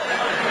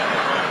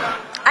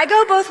 I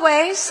go both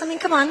ways. I mean,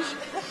 come on.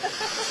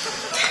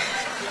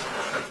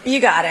 You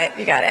got it.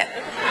 You got it.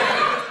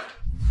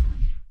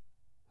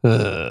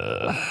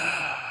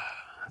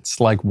 It's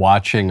like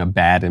watching a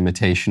bad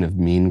imitation of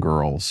Mean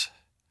Girls.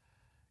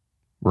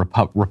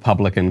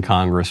 Republican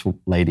Congress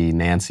lady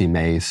Nancy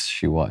Mace,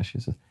 she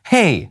says,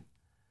 hey,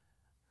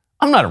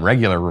 I'm not a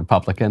regular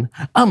Republican.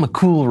 I'm a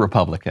cool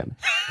Republican.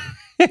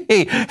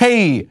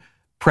 hey,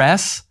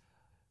 press.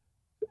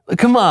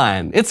 Come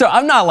on.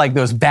 I'm not like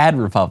those bad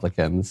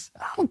Republicans.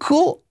 I'm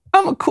cool.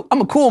 I'm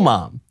a cool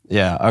mom.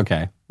 Yeah,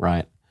 okay,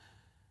 right.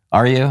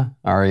 Are you?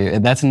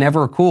 That's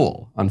never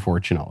cool,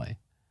 unfortunately.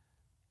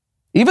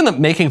 Even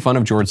making fun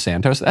of George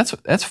Santos,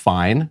 that's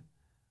fine.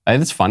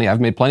 It's funny. I've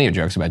made plenty of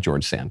jokes about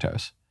George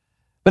Santos.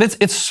 But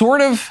it's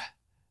sort of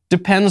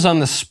depends on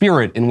the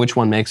spirit in which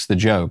one makes the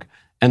joke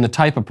and the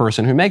type of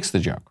person who makes the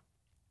joke.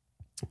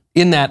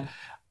 In that,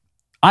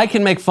 I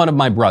can make fun of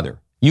my brother.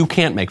 You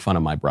can't make fun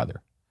of my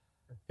brother.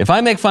 If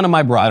I make fun of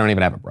my brother, I don't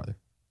even have a brother.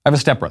 I have a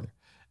stepbrother.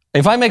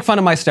 If I make fun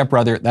of my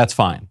stepbrother, that's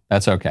fine.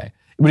 That's okay.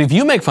 But if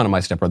you make fun of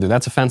my stepbrother,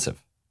 that's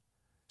offensive.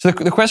 So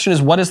the question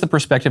is, what is the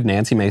perspective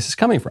Nancy Mace is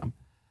coming from?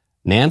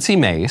 Nancy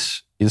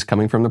Mace is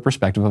coming from the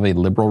perspective of a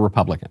liberal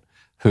Republican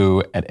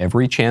who, at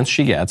every chance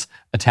she gets,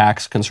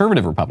 attacks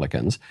conservative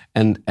Republicans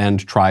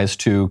and tries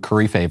to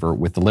curry favor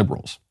with the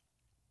liberals.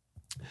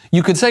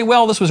 You could say,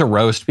 well, this was a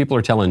roast. People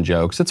are telling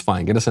jokes. It's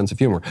fine. Get a sense of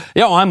humor.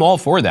 Yeah, I'm all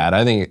for that.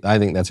 I think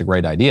that's a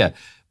great idea.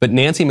 But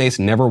Nancy Mace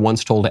never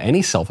once told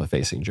any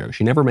self-effacing joke.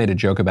 She never made a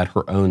joke about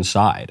her own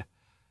side.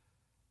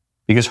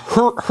 Because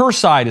her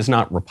side is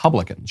not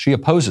Republican. She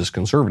opposes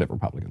conservative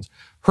Republicans.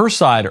 Her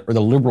side are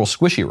the liberal,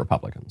 squishy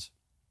Republicans.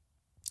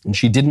 And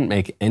she didn't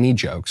make any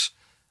jokes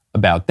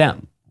about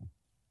them.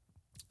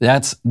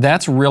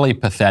 That's really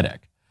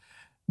pathetic.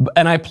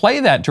 And I play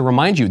that to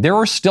remind you, there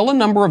are still a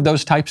number of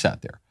those types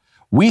out there.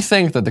 We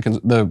think that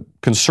the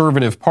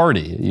conservative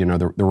party,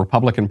 the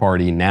Republican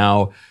Party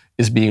now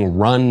is being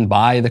run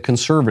by the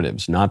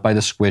conservatives, not by the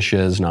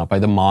squishes, not by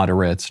the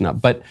moderates.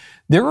 But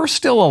there are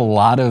still a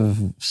lot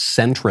of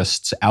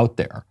centrists out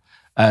there.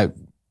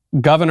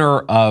 Governor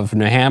of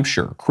New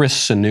Hampshire, Chris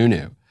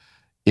Sununu,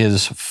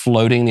 is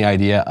floating the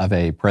idea of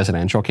a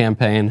presidential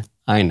campaign.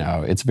 I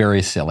know, it's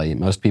very silly.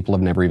 Most people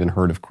have never even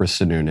heard of Chris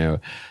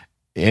Sununu.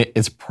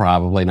 It's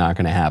probably not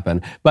going to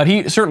happen. But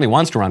he certainly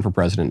wants to run for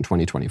president in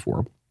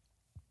 2024.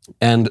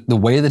 And the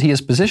way that he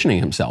is positioning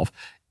himself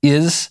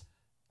is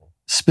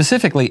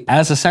specifically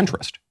as a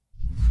centrist.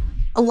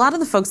 A lot of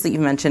the folks that you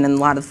mentioned and a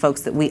lot of the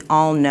folks that we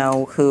all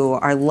know who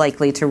are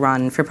likely to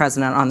run for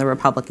president on the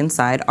Republican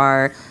side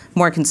are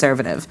more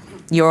conservative.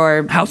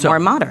 You're more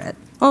moderate.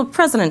 Well,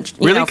 President,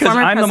 really, because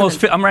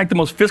I'm ranked the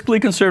most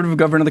fiscally conservative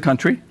governor in the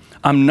country.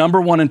 I'm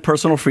number one in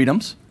personal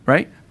freedoms,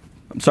 right?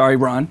 I'm sorry,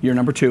 Ron, you're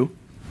number two.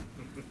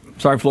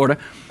 Sorry, Florida.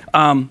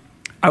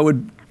 I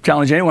would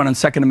challenge anyone on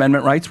Second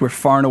Amendment rights. We're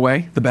far and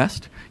away the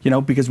best,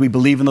 because we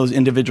believe in those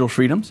individual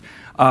freedoms.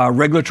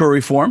 Regulatory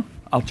reform,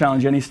 I'll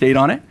challenge any state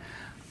on it.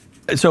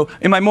 So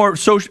am I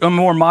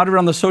more moderate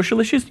on the social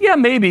issues? Yeah,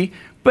 maybe.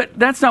 But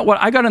that's not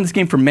what I got in this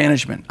game for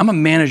management. I'm a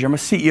manager. I'm a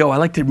CEO. I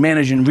like to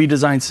manage and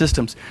redesign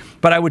systems.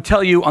 But I would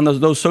tell you on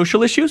those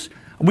social issues,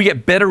 we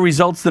get better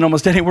results than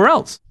almost anywhere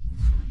else.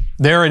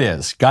 There it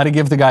is. Got to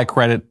give the guy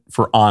credit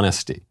for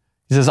honesty.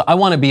 He says, I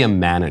want to be a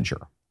manager.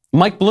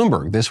 Mike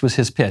Bloomberg, this was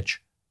his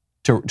pitch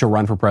to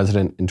run for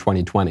president in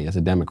 2020 as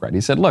a Democrat.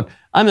 He said, look,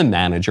 I'm a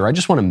manager. I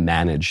just want to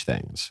manage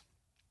things.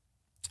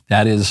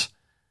 That is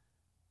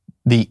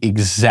the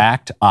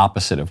exact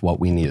opposite of what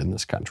we need in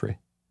this country.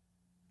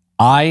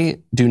 I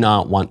do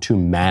not want to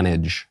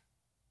manage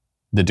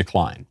the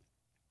decline.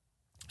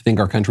 I think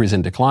our country's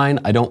in decline.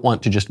 I don't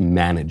want to just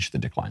manage the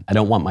decline. I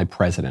don't want my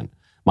president,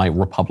 my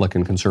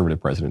Republican conservative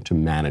president, to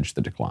manage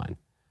the decline.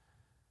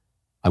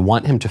 I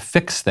want him to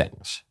fix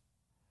things.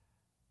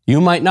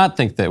 You might not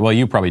think that, well,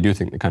 you probably do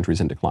think the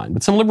country's in decline,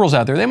 but some liberals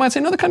out there, they might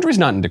say, no, the country's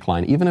not in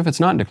decline, even if it's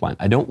not in decline.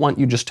 I don't want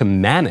you just to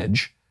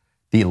manage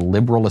the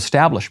liberal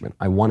establishment.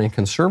 I want a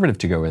conservative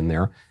to go in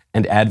there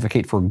and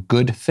advocate for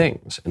good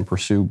things and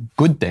pursue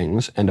good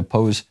things and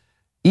oppose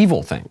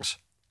evil things.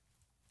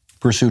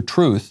 Pursue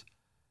truth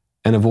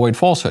and avoid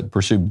falsehood.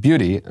 Pursue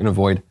beauty and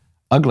avoid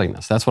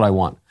ugliness. That's what I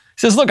want. He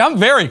says, look, I'm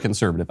very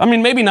conservative. I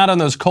mean, maybe not on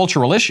those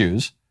cultural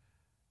issues.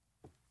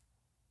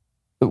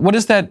 But what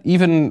is that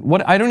even,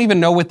 I don't even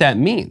know what that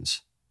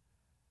means.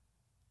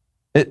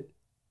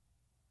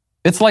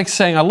 It's like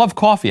saying, I love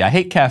coffee, I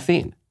hate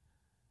caffeine.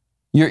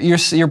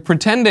 You're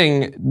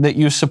pretending that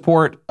you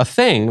support a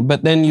thing,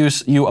 but then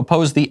you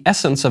oppose the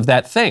essence of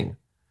that thing.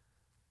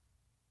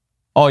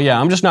 Oh yeah,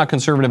 I'm just not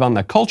conservative on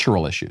the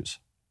cultural issues.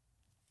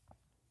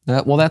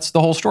 Well, that's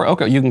the whole story.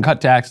 Okay, you can cut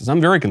taxes.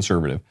 I'm very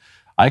conservative.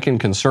 I can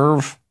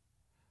conserve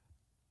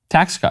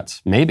tax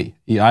cuts, maybe.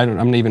 I'm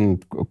not even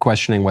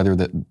questioning whether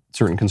that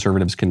certain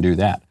conservatives can do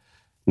that.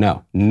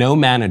 No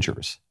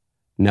managers,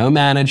 no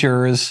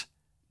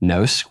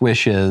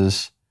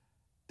squishes.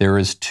 There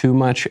is too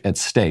much at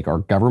stake. Our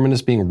government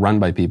is being run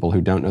by people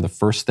who don't know the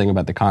first thing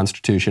about the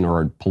Constitution or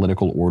our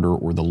political order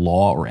or the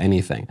law or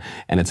anything.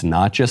 And it's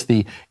not just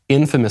the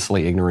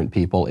infamously ignorant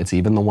people. It's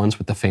even the ones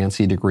with the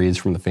fancy degrees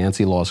from the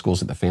fancy law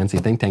schools at the fancy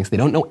think tanks. They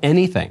don't know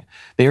anything.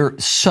 They are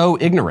so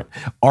ignorant.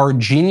 Our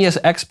genius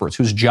experts,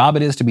 whose job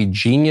it is to be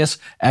genius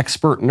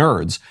expert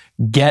nerds,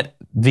 get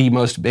the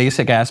most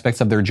basic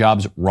aspects of their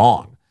jobs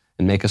wrong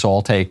and make us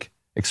all take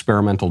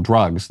experimental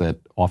drugs that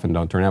often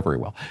don't turn out very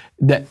well.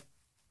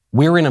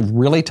 We're in a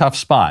really tough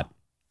spot.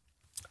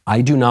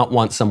 I do not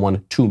want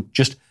someone to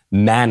just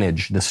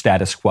manage the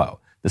status quo.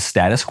 The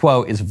status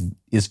quo is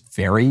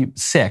very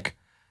sick,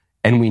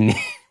 and we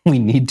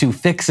need to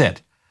fix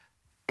it.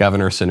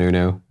 Governor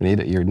Sununu,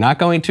 you're not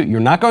going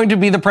to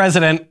be the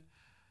president.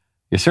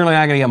 You're certainly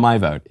not going to get my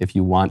vote if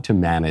you want to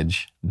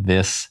manage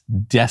this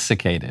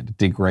desiccated,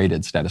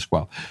 degraded status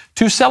quo.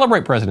 To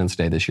celebrate President's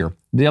Day this year,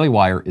 Daily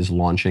Wire is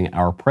launching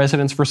our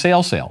Presidents for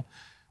Sale sale,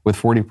 with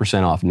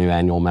 40% off new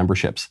annual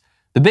memberships.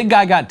 The big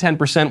guy got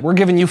 10%. We're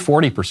giving you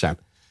 40%.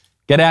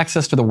 Get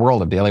access to the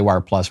world of Daily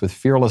Wire Plus with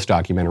fearless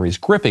documentaries,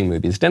 gripping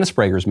movies, Dennis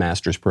Prager's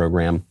master's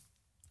program,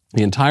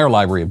 the entire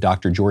library of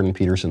Dr. Jordan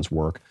Peterson's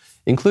work,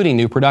 including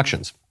new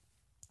productions.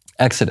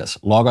 Exodus,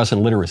 Logos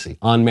and Literacy,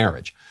 On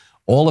Marriage,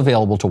 all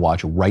available to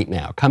watch right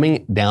now,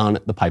 coming down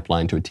the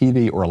pipeline to a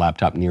TV or a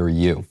laptop near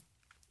you.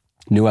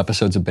 New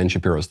episodes of Ben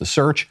Shapiro's The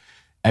Search,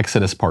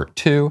 Exodus Part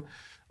 2,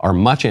 our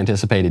much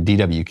anticipated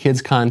DW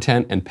Kids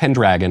content, and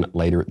Pendragon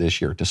later this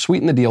year. To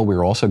sweeten the deal,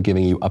 we're also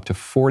giving you up to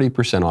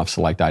 40% off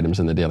select items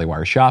in the Daily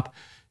Wire shop.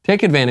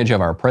 Take advantage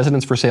of our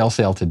Presidents for Sale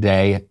sale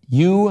today.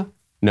 You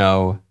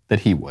know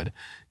that he would.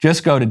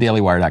 Just go to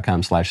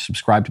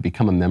dailywire.com/subscribe to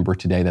become a member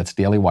today. That's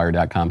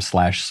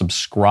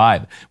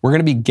dailywire.com/subscribe. We're going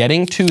to be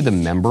getting to the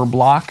member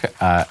block,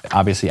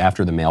 obviously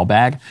after the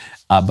mailbag,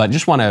 but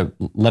just want to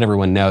let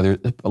everyone know,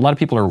 a lot of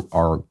people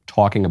are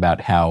talking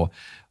about how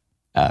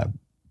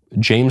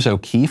James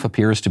O'Keefe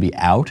appears to be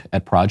out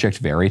at Project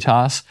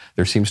Veritas.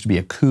 There seems to be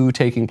a coup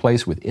taking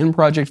place within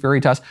Project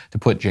Veritas to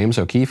put James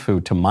O'Keefe,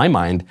 who to my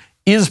mind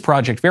is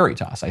Project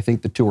Veritas. I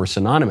think the two are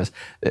synonymous.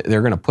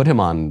 They're going to put him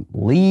on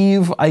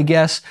leave, I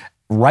guess,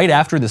 right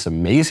after this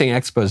amazing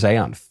expose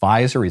on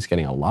Pfizer. He's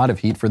getting a lot of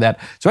heat for that.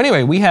 So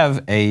anyway, we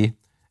have a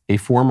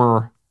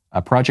former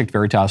Project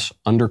Veritas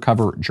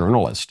undercover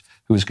journalist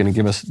who's going to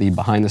give us the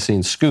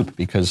behind-the-scenes scoop,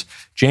 because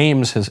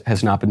James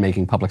has not been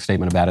making public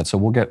statement about it. So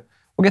we'll get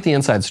the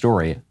inside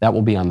story. That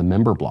will be on the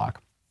member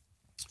block.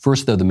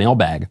 First, though, the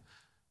mailbag,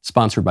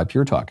 sponsored by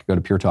Pure Talk. Go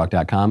to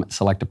puretalk.com,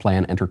 select a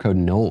plan, enter code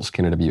Knowles,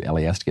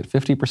 KNWLES, to get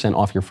 50%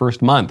 off your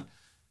first month.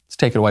 Let's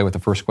take it away with the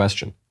first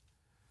question.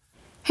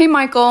 Hey,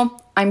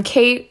 Michael. I'm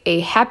Kate, a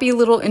happy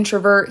little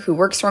introvert who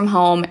works from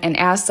home, and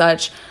as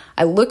such,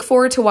 I look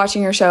forward to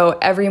watching your show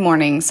every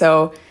morning,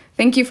 so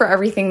thank you for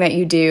everything that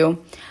you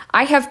do.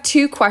 I have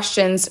 2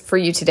 questions for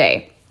you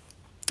today.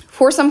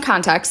 For some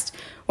context,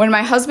 when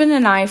my husband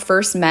and I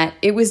first met,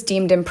 it was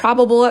deemed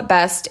improbable at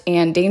best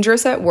and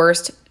dangerous at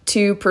worst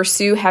to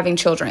pursue having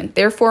children.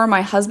 Therefore,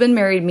 my husband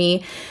married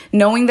me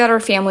knowing that our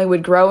family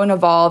would grow and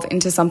evolve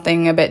into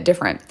something a bit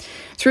different.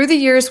 Through the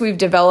years, we've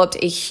developed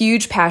a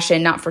huge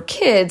passion, not for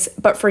kids,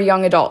 but for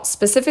young adults,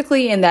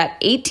 specifically in that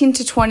 18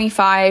 to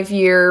 25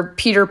 year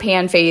Peter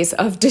Pan phase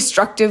of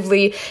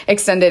destructively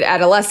extended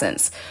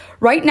adolescence.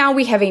 Right now,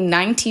 we have a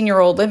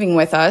 19-year-old living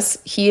with us.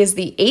 He is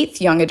the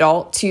 8th young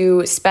adult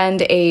to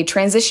spend a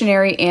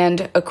transitionary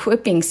and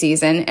equipping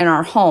season in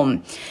our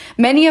home,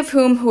 many of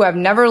whom who have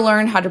never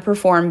learned how to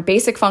perform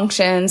basic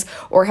functions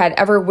or had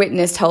ever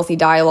witnessed healthy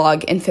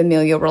dialogue in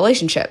familial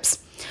relationships.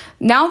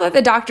 Now that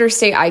the doctors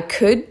say I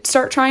could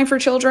start trying for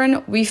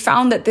children, we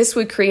found that this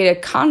would create a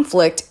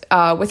conflict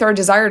with our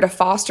desire to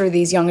foster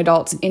these young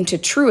adults into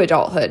true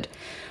adulthood.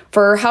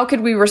 For how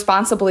could we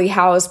responsibly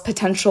house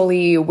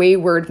potentially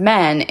wayward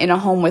men in a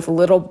home with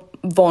little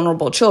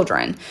vulnerable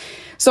children?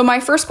 So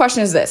my first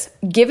question is this.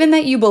 Given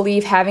that you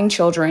believe having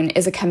children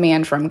is a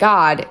command from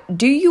God,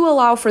 do you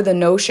allow for the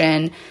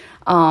notion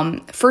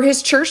for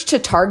his church to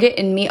target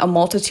and meet a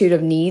multitude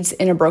of needs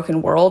in a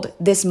broken world?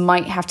 This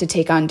might have to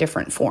take on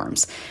different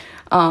forms.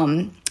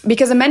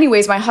 Because in many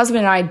ways, my husband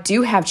and I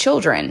do have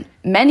children.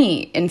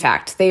 Many, in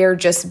fact. They are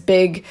just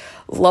big,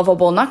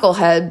 lovable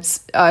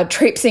knuckleheads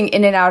traipsing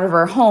in and out of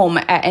our home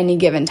at any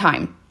given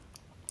time.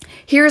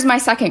 Here's my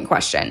second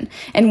question,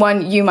 and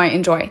one you might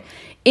enjoy.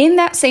 In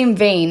that same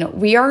vein,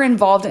 we are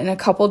involved in a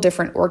couple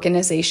different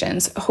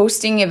organizations,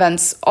 hosting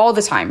events all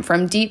the time,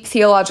 from deep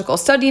theological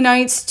study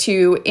nights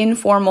to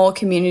informal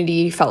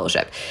community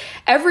fellowship.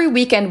 Every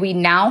weekend, we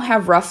now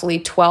have roughly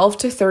 12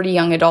 to 30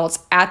 young adults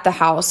at the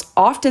house,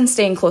 often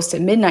staying close to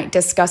midnight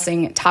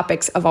discussing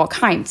topics of all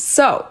kinds.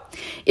 So,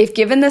 if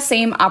given the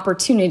same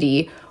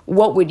opportunity,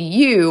 what would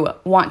you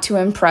want to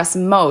impress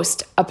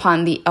most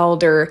upon the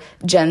elder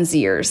Gen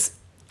Zers?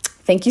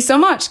 Thank you so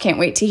much. Can't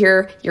wait to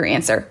hear your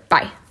answer.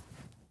 Bye.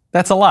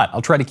 That's a lot.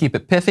 I'll try to keep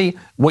it pithy.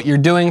 What you're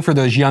doing for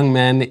those young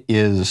men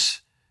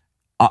is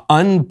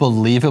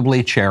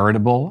unbelievably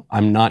charitable.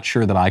 I'm not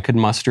sure that I could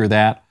muster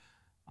that.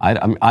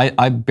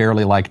 I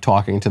barely like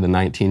talking to the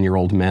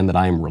 19-year-old men that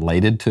I am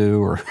related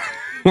to or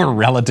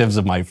relatives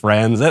of my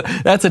friends.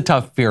 That's a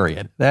tough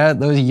period.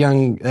 Those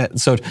young,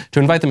 so to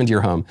invite them into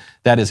your home,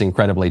 that is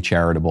incredibly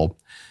charitable.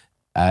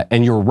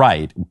 And you're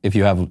right. If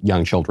you have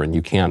young children,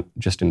 you can't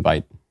just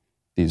invite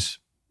these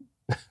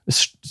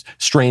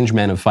strange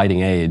men of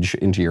fighting age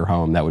into your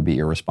home. That would be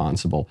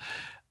irresponsible.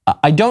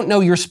 I don't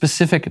know your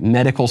specific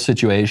medical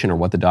situation or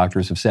what the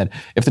doctors have said.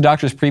 If the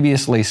doctors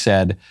previously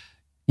said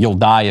you'll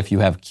die if you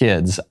have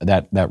kids,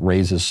 that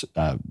raises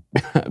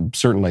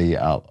certainly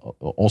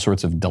all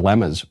sorts of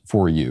dilemmas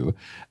for you.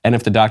 And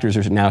if the doctors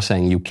are now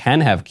saying you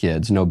can have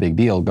kids, no big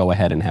deal, go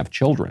ahead and have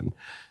children,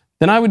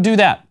 then I would do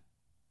that.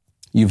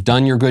 You've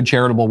done your good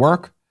charitable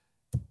work.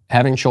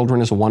 Having children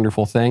is a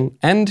wonderful thing,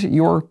 and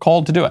you're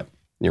called to do it.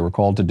 You were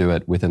called to do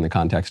it within the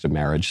context of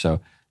marriage.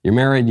 So you're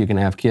married, you can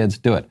have kids,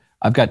 do it.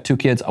 I've got 2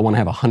 kids. I want to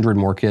have 100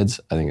 more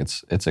kids. I think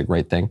it's a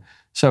great thing.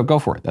 So go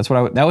for it. That's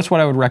what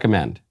I would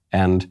recommend.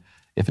 And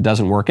If it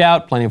doesn't work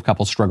out, plenty of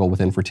couples struggle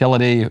with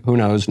infertility. Who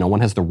knows? No one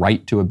has the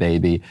right to a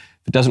baby.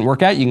 If it doesn't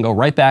work out, you can go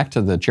right back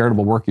to the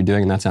charitable work you're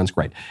doing, and that sounds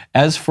great.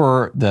 As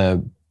for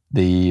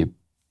the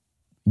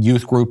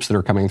youth groups that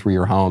are coming through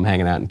your home,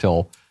 hanging out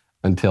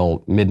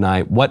until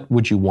midnight, what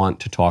would you want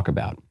to talk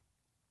about?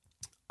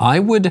 I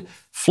would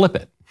flip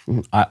it.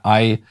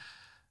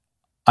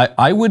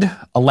 I would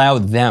allow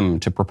them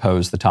to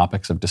propose the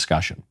topics of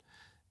discussion.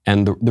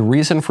 And the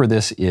reason for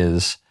this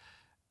is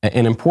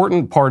an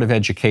important part of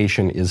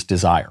education is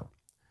desire.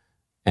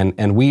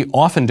 And we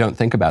often don't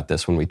think about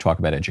this when we talk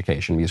about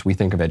education, because we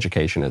think of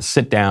education as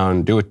sit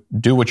down,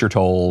 do what you're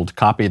told,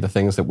 copy the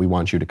things that we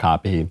want you to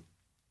copy,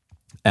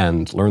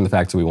 and learn the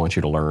facts that we want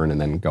you to learn, and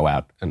then go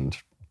out and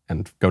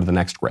go to the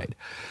next grade.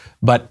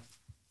 But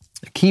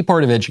a key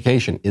part of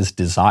education is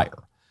desire.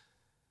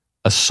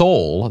 A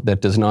soul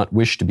that does not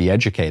wish to be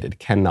educated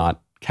cannot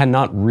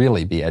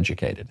really be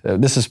educated.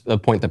 This is a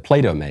point that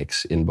Plato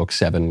makes in Book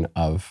 7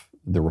 of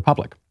the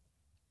Republic.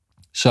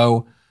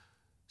 So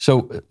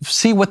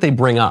see what they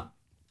bring up.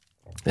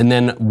 And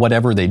then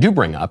whatever they do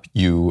bring up,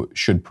 you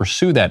should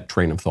pursue that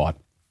train of thought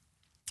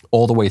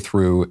all the way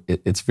through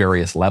its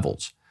various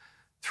levels,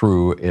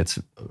 through its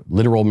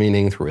literal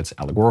meaning, through its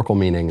allegorical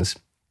meanings,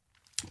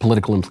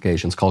 political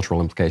implications,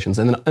 cultural implications,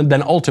 and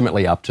then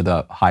ultimately up to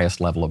the highest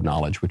level of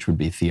knowledge, which would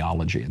be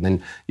theology. And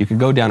then you could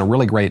go down a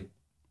really great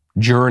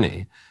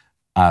journey,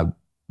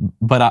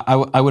 but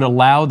I would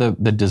allow the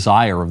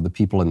desire of the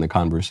people in the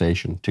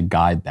conversation to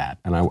guide that,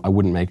 and I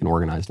wouldn't make an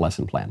organized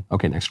lesson plan.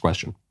 Okay, next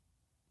question.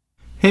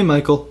 Hey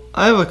Michael,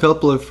 I have a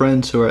couple of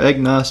friends who are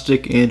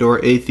agnostic and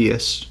or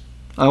atheists.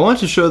 I want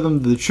to show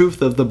them the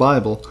truth of the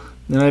Bible,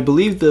 and I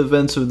believe the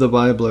events of the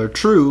Bible are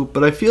true,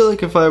 but I feel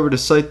like if I were to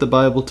cite the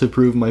Bible to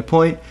prove my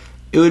point,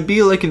 it would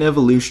be like an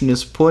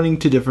evolutionist pointing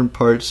to different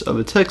parts of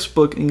a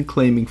textbook and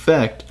claiming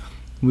fact.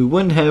 We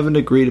wouldn't have an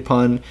agreed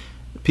upon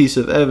piece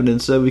of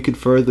evidence that we could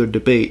further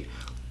debate.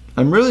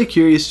 I'm really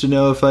curious to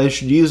know if I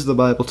should use the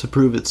Bible to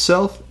prove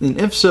itself, and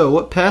if so,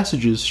 what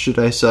passages should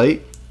I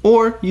cite,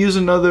 or use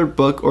another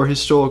book or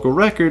historical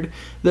record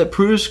that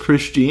proves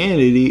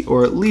Christianity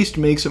or at least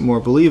makes it more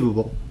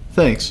believable.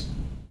 Thanks.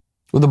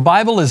 Well, the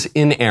Bible is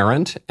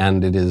inerrant,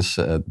 and it is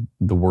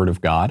the Word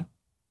of God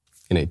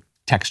in a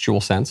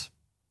textual sense.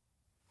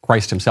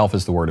 Christ himself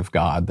is the Word of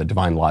God, the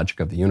divine logic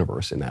of the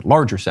universe in that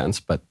larger sense,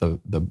 but the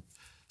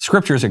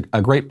Scripture is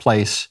a great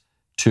place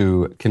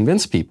to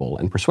convince people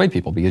and persuade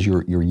people because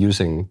you're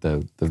using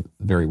the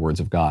very words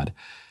of God.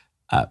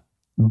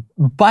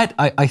 But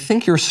I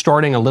think you're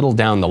starting a little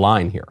down the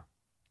line here.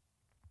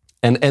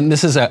 And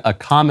this is a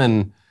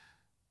common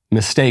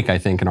mistake, I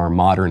think, in our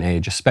modern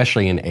age,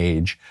 especially an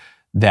age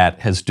that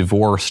has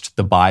divorced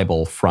the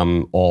Bible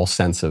from all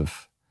sense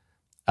of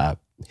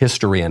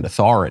history and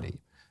authority.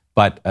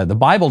 But the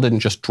Bible didn't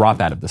just drop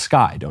out of the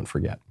sky, don't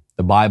forget.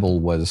 The Bible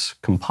was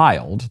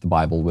compiled. The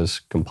Bible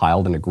was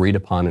compiled and agreed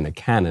upon in a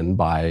canon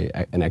by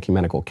an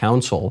ecumenical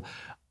council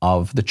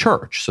of the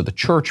church. So the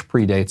church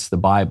predates the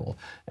Bible.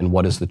 And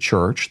what is the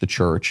church? The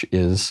church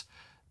is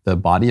the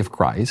body of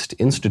Christ,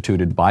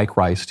 instituted by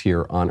Christ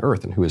here on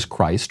earth. And who is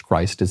Christ?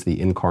 Christ is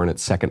the incarnate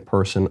second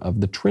person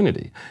of the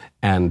Trinity.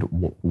 And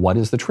what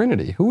is the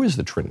Trinity? Who is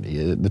the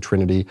Trinity? The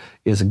Trinity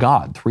is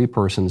God, three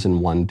persons in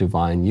one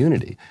divine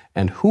unity.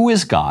 And who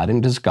is God,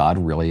 and does God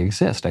really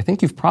exist? I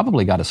think you've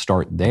probably got to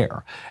start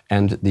there.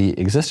 And the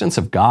existence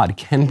of God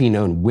can be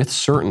known with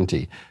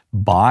certainty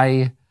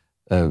by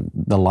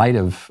the light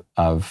of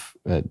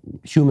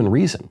human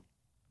reason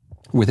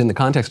within the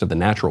context of the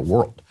natural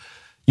world.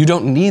 You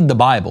don't need the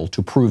Bible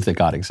to prove that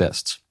God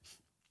exists.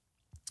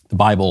 The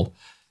Bible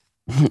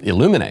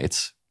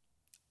illuminates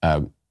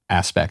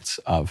aspects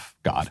of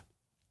God,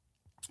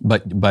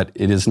 but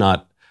it is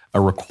not a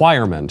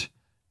requirement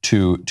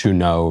to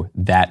know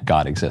that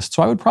God exists.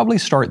 So I would probably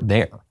start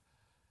there.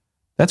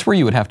 That's where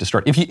you would have to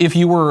start. If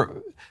you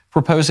were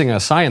proposing a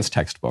science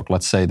textbook,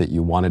 let's say that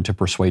you wanted to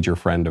persuade your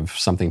friend of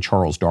something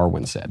Charles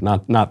Darwin said,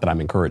 not that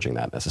I'm encouraging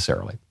that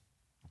necessarily,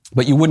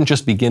 but you wouldn't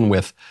just begin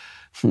with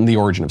the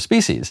origin of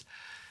species.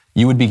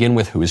 You would begin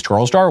with, who is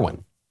Charles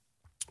Darwin?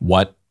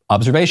 What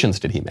observations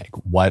did he make?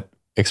 What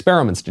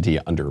experiments did he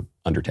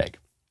undertake?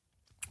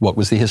 What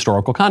was the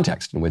historical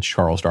context in which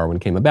Charles Darwin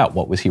came about?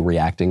 What was he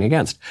reacting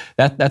against?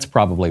 That's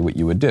probably what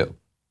you would do.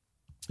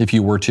 If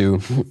you were to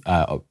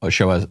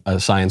show a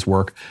science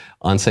work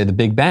on, say, the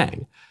Big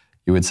Bang,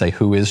 you would say,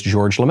 who is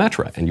George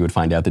Lemaitre? And you would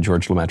find out that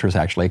George Lemaitre is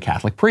actually a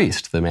Catholic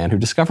priest, the man who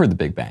discovered the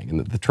Big Bang. And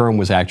that the term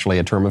was actually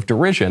a term of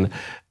derision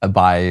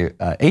by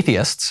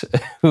atheists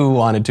who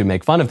wanted to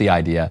make fun of the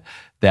idea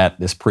that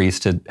this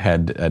priest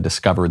had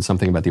discovered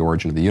something about the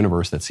origin of the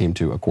universe that seemed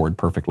to accord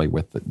perfectly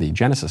with the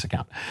Genesis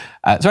account.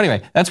 So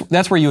anyway,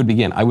 that's where you would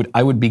begin.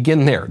 I would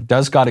begin there.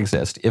 Does God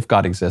exist? If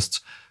God exists,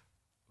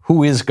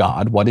 who is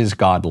God? What is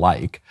God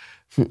like?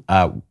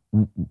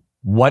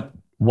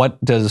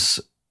 What does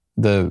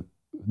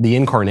the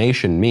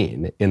incarnation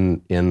mean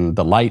in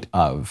the light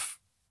of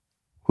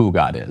who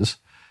God is?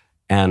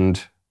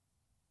 And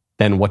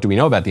then what do we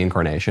know about the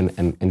incarnation?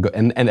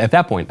 And at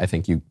that point, I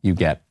think you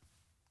get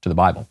to the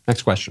Bible.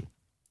 Next question.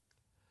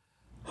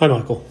 Hi,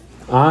 Michael.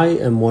 I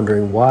am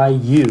wondering why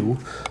you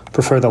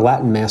prefer the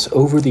Latin Mass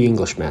over the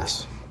English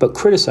Mass, but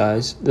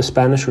criticize the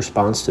Spanish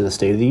response to the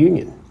State of the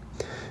Union.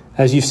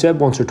 As you've said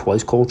once or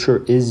twice,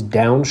 culture is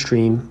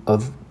downstream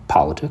of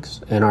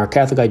politics, and our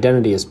Catholic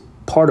identity is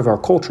part of our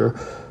culture,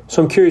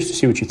 so I'm curious to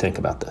see what you think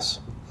about this.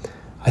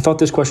 I thought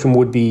this question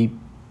would be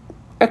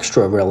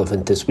extra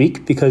relevant this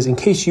week because, in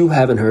case you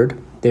haven't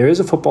heard, there is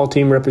a football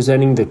team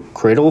representing the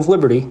Cradle of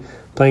Liberty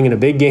playing in a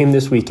big game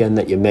this weekend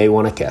that you may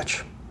want to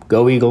catch.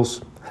 Go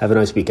Eagles. Have a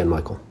nice weekend,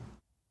 Michael.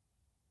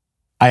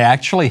 I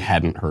actually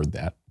hadn't heard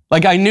that.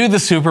 Like, I knew the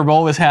Super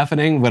Bowl was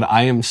happening, but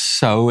I am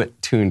so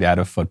tuned out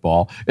of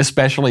football,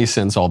 especially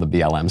since all the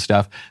BLM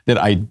stuff, that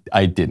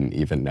I didn't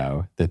even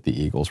know that the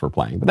Eagles were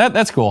playing. But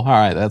that's cool. All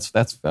right, that's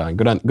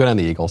good on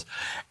the Eagles.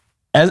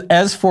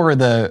 As for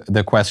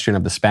the question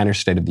of the Spanish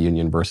State of the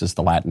Union versus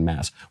the Latin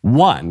Mass,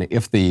 one,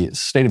 if the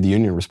State of the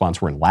Union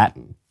response were in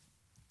Latin,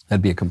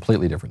 that'd be a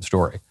completely different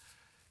story.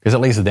 Because at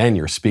least then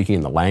you're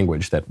speaking the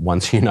language that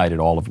once united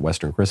all of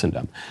Western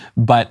Christendom.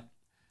 But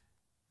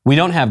we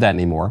don't have that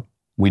anymore.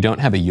 We don't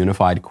have a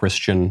unified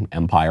Christian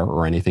empire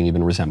or anything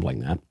even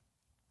resembling that.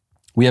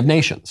 We have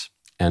nations.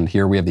 And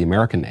here we have the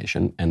American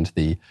nation. And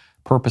the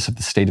purpose of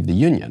the State of the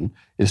Union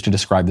is to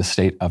describe the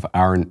state of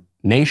our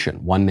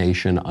nation. One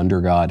nation, under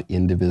God,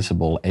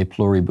 indivisible, e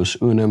pluribus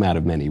unum, out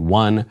of many,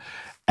 one.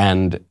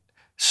 And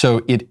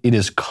so it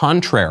is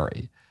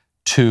contrary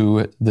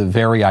to the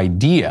very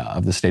idea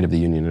of the State of the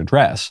Union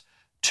address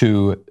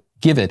to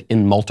give it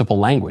in multiple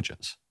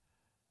languages,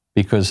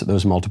 because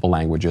those multiple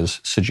languages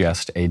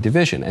suggest a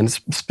division. And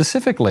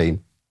specifically,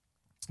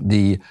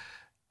 the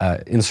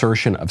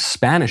insertion of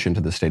Spanish into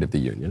the State of the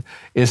Union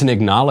is an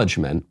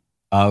acknowledgement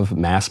of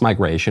mass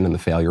migration and the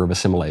failure of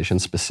assimilation,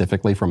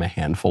 specifically from a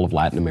handful of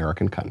Latin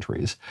American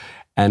countries.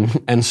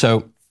 And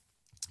so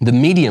the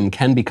medium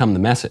can become the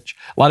message.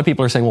 A lot of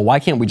people are saying, well, why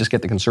can't we just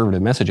get the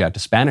conservative message out to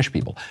Spanish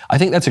people? I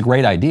think that's a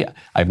great idea.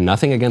 I have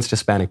nothing against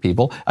Hispanic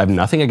people. I have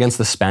nothing against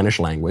the Spanish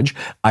language.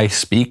 I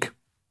speak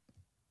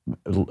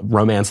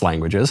Romance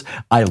languages.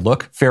 I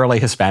look fairly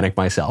Hispanic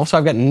myself, so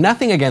I've got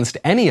nothing against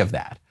any of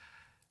that.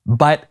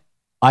 But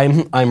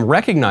I'm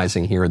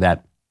recognizing here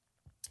that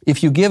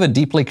if you give a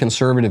deeply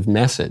conservative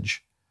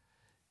message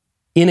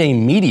in a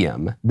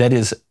medium that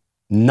is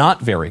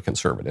not very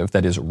conservative,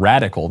 that is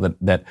radical,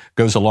 that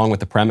goes along with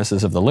the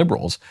premises of the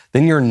liberals,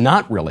 then you're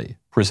not really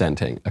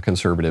presenting a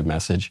conservative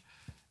message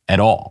at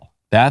all.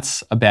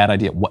 That's a bad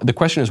idea. The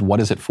question is, what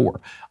is it for?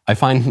 I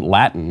find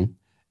Latin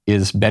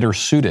is better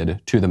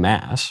suited to the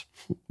Mass.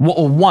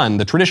 Well, one,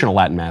 the traditional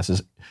Latin Mass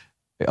is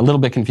a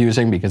little bit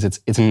confusing because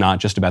it's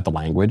not just about the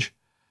language.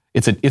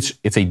 It's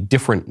a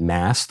different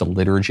Mass. The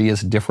liturgy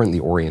is different.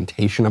 The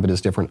orientation of it is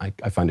different.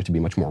 I find it to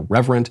be much more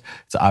reverent.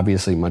 It's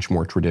obviously much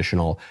more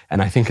traditional,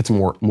 and I think it's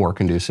more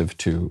conducive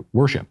to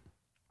worship.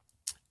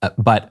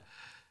 But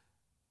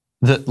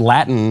the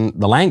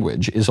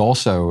language is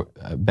also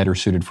better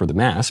suited for the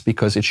Mass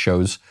because it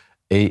shows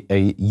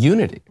a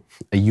unity,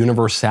 a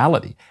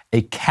universality,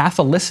 a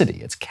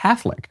Catholicity. It's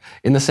Catholic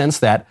in the sense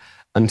that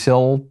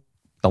until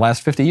the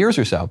last 50 years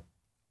or so,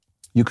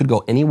 you could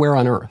go anywhere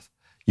on earth.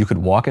 You could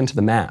walk into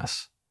the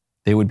Mass.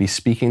 They would be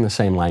speaking the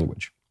same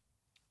language.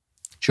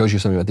 It shows you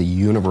something about the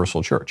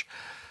universal church.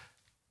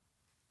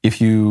 If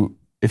you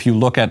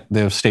look at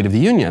the State of the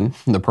Union,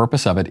 the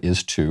purpose of it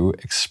is to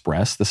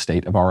express the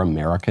state of our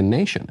American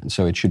nation. And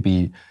so it should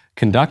be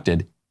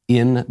conducted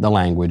in the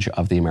language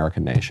of the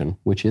American nation,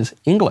 which is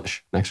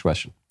English. Next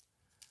question.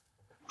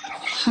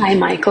 Hi,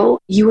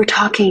 Michael. You were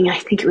talking, I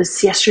think it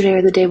was yesterday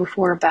or the day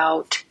before,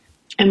 about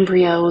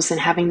embryos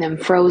and having them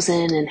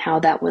frozen and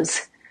how that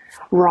was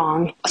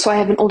wrong. So I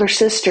have an older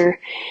sister,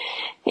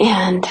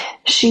 and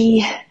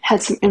she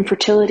had some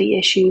infertility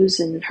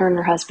issues, and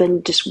her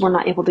husband just were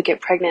not able to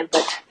get pregnant,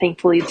 but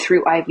thankfully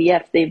through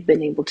IVF, they've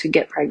been able to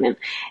get pregnant.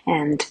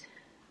 And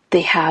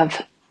they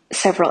have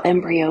several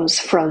embryos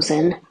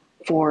frozen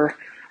for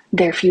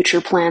their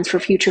future plans for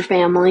future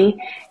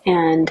family.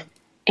 And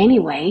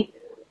anyway,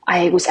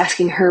 I was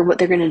asking her what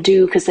they're going to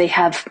do because they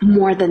have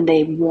more than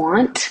they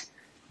want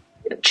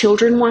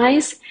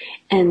children-wise.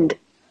 And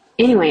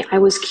anyway, I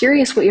was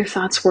curious what your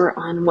thoughts were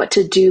on what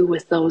to do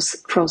with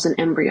those frozen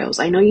embryos.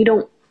 I know you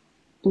don't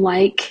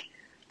like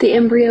the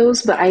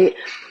embryos, but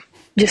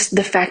just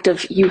the fact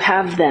of you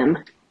have them,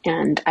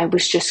 and I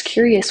was just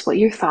curious what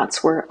your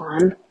thoughts were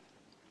on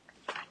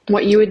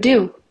what you would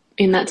do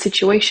in that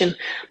situation.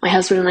 My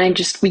husband and I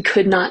we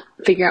could not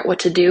figure out what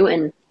to do.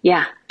 And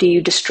yeah, do you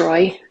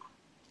destroy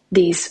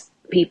these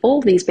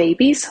people, these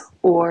babies,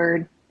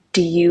 or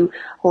do you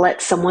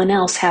let someone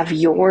else have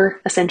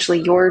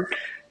essentially your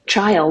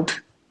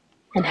child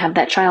and have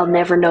that child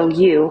never know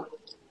you?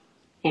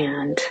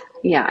 And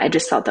yeah, I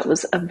just thought that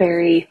was a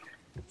very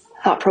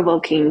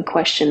thought-provoking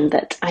question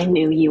that I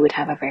knew you would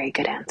have a very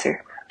good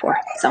answer for.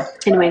 So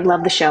anyway,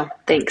 love the show.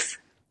 Thanks.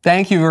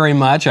 Thank you very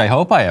much. I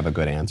hope I have a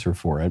good answer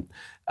for it.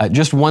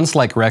 Just one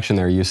slight correction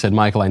there. You said,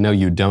 Michael, I know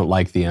you don't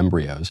like the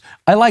embryos.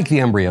 I like the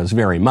embryos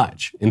very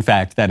much. In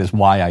fact, that is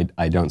why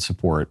I don't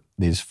support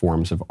these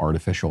forms of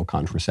artificial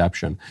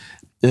contraception.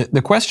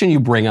 The question you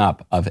bring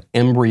up of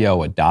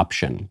embryo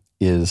adoption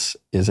is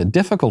a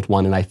difficult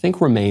one, and I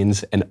think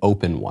remains an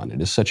open one.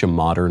 It is such a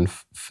modern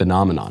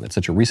phenomenon. It's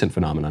such a recent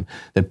phenomenon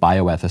that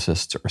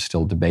bioethicists are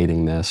still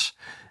debating this.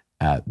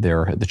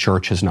 The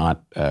church has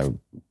not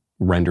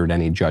rendered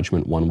any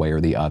judgment one way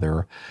or the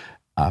other.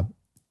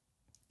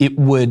 It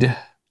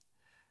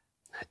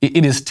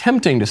is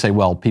tempting to say,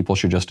 well, people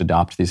should just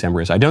adopt these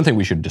embryos. I don't think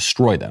we should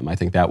destroy them. I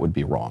think that would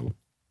be wrong.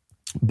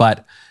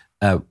 But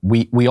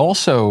we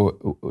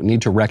also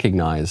need to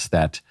recognize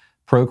that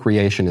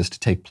procreation is to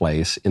take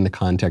place in the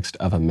context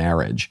of a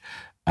marriage,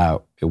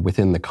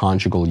 within the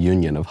conjugal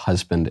union of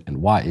husband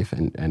and wife,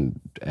 and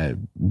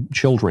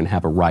children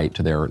have a right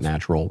to their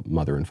natural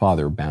mother and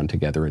father bound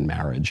together in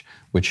marriage,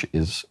 which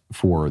is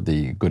for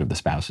the good of the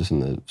spouses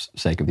and the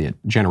sake of the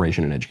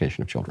generation and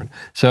education of children.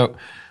 So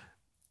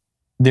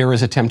there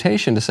is a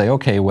temptation to say,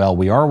 okay, well,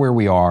 we are where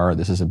we are.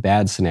 This is a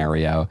bad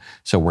scenario,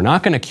 so we're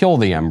not going to kill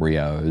the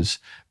embryos,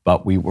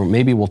 but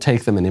maybe we'll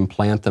take them and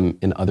implant them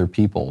in other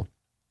people.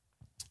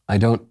 I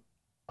don't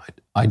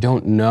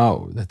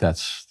know that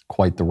that's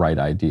quite the right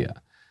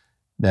idea.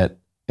 That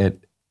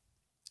it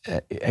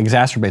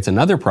exacerbates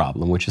another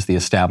problem, which is the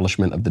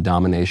establishment of the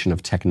domination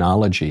of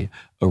technology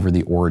over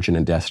the origin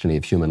and destiny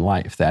of human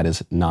life. That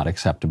is not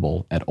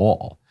acceptable at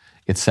all.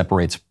 It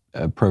separates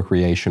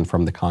procreation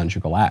from the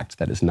conjugal act.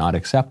 That is not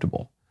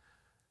acceptable.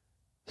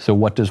 So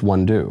what does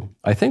one do?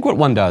 I think what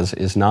one does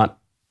is not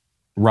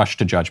rush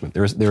to judgment.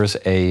 There is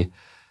an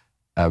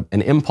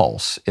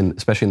impulse,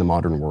 especially in the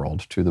modern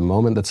world, to the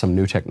moment that some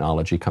new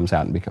technology comes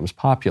out and becomes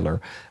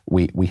popular,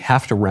 we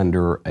have to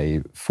render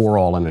a for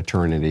all and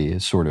eternity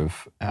sort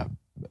of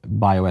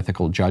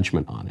bioethical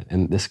judgment on it.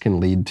 And this can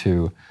lead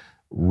to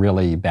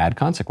really bad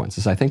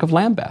consequences. I think of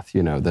Lambeth,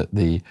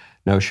 the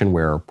notion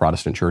where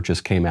Protestant churches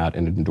came out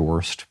and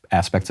endorsed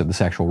aspects of the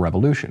sexual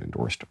revolution,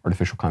 endorsed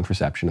artificial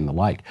contraception and the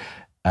like.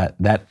 I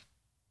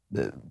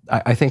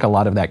think a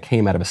lot of that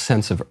came out of a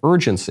sense of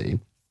urgency,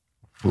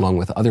 along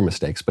with other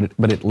mistakes,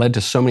 but it led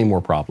to so many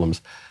more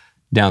problems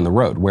down the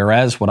road.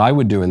 Whereas what I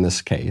would do in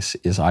this case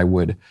is I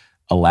would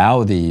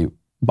allow the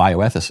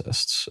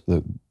bioethicists,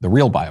 the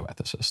real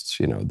bioethicists,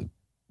 the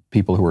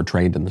people who are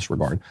trained in this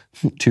regard,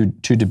 to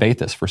debate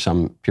this for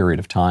some period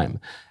of time.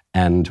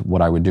 And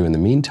what I would do in the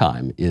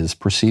meantime is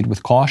proceed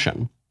with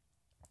caution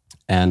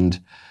and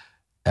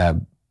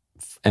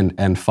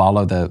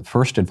follow the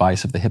first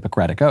advice of the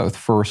Hippocratic Oath: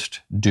 first,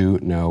 do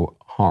no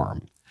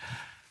harm.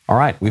 All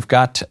right, we've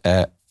got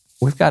the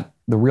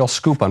real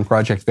scoop on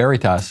Project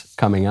Veritas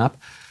coming up.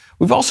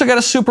 We've also got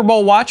a Super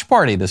Bowl watch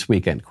party this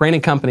weekend. Crane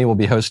 & Company will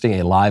be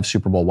hosting a live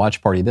Super Bowl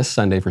watch party this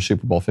Sunday for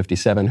Super Bowl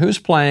 57. Who's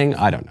playing?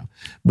 I don't know.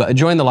 But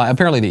join the live,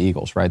 apparently the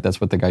Eagles, right?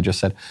 That's what the guy just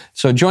said.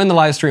 So join the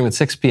live stream at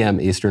 6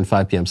 p.m. Eastern,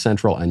 5 p.m.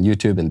 Central on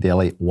YouTube and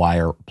Daily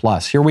Wire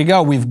Plus. Here we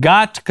go. We've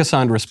got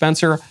Cassandra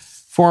Spencer,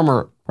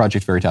 former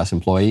Project Veritas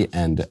employee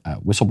and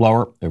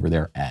whistleblower over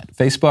there at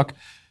Facebook.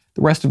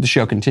 The rest of the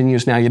show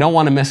continues now. You don't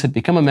want to miss it.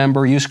 Become a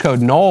member. Use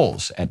code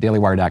Knowles at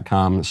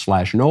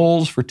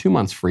dailywire.com/Knowles for 2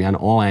 months free on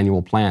all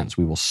annual plans.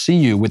 We will see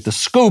you with the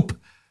scoop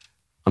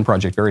on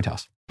Project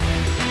Veritas.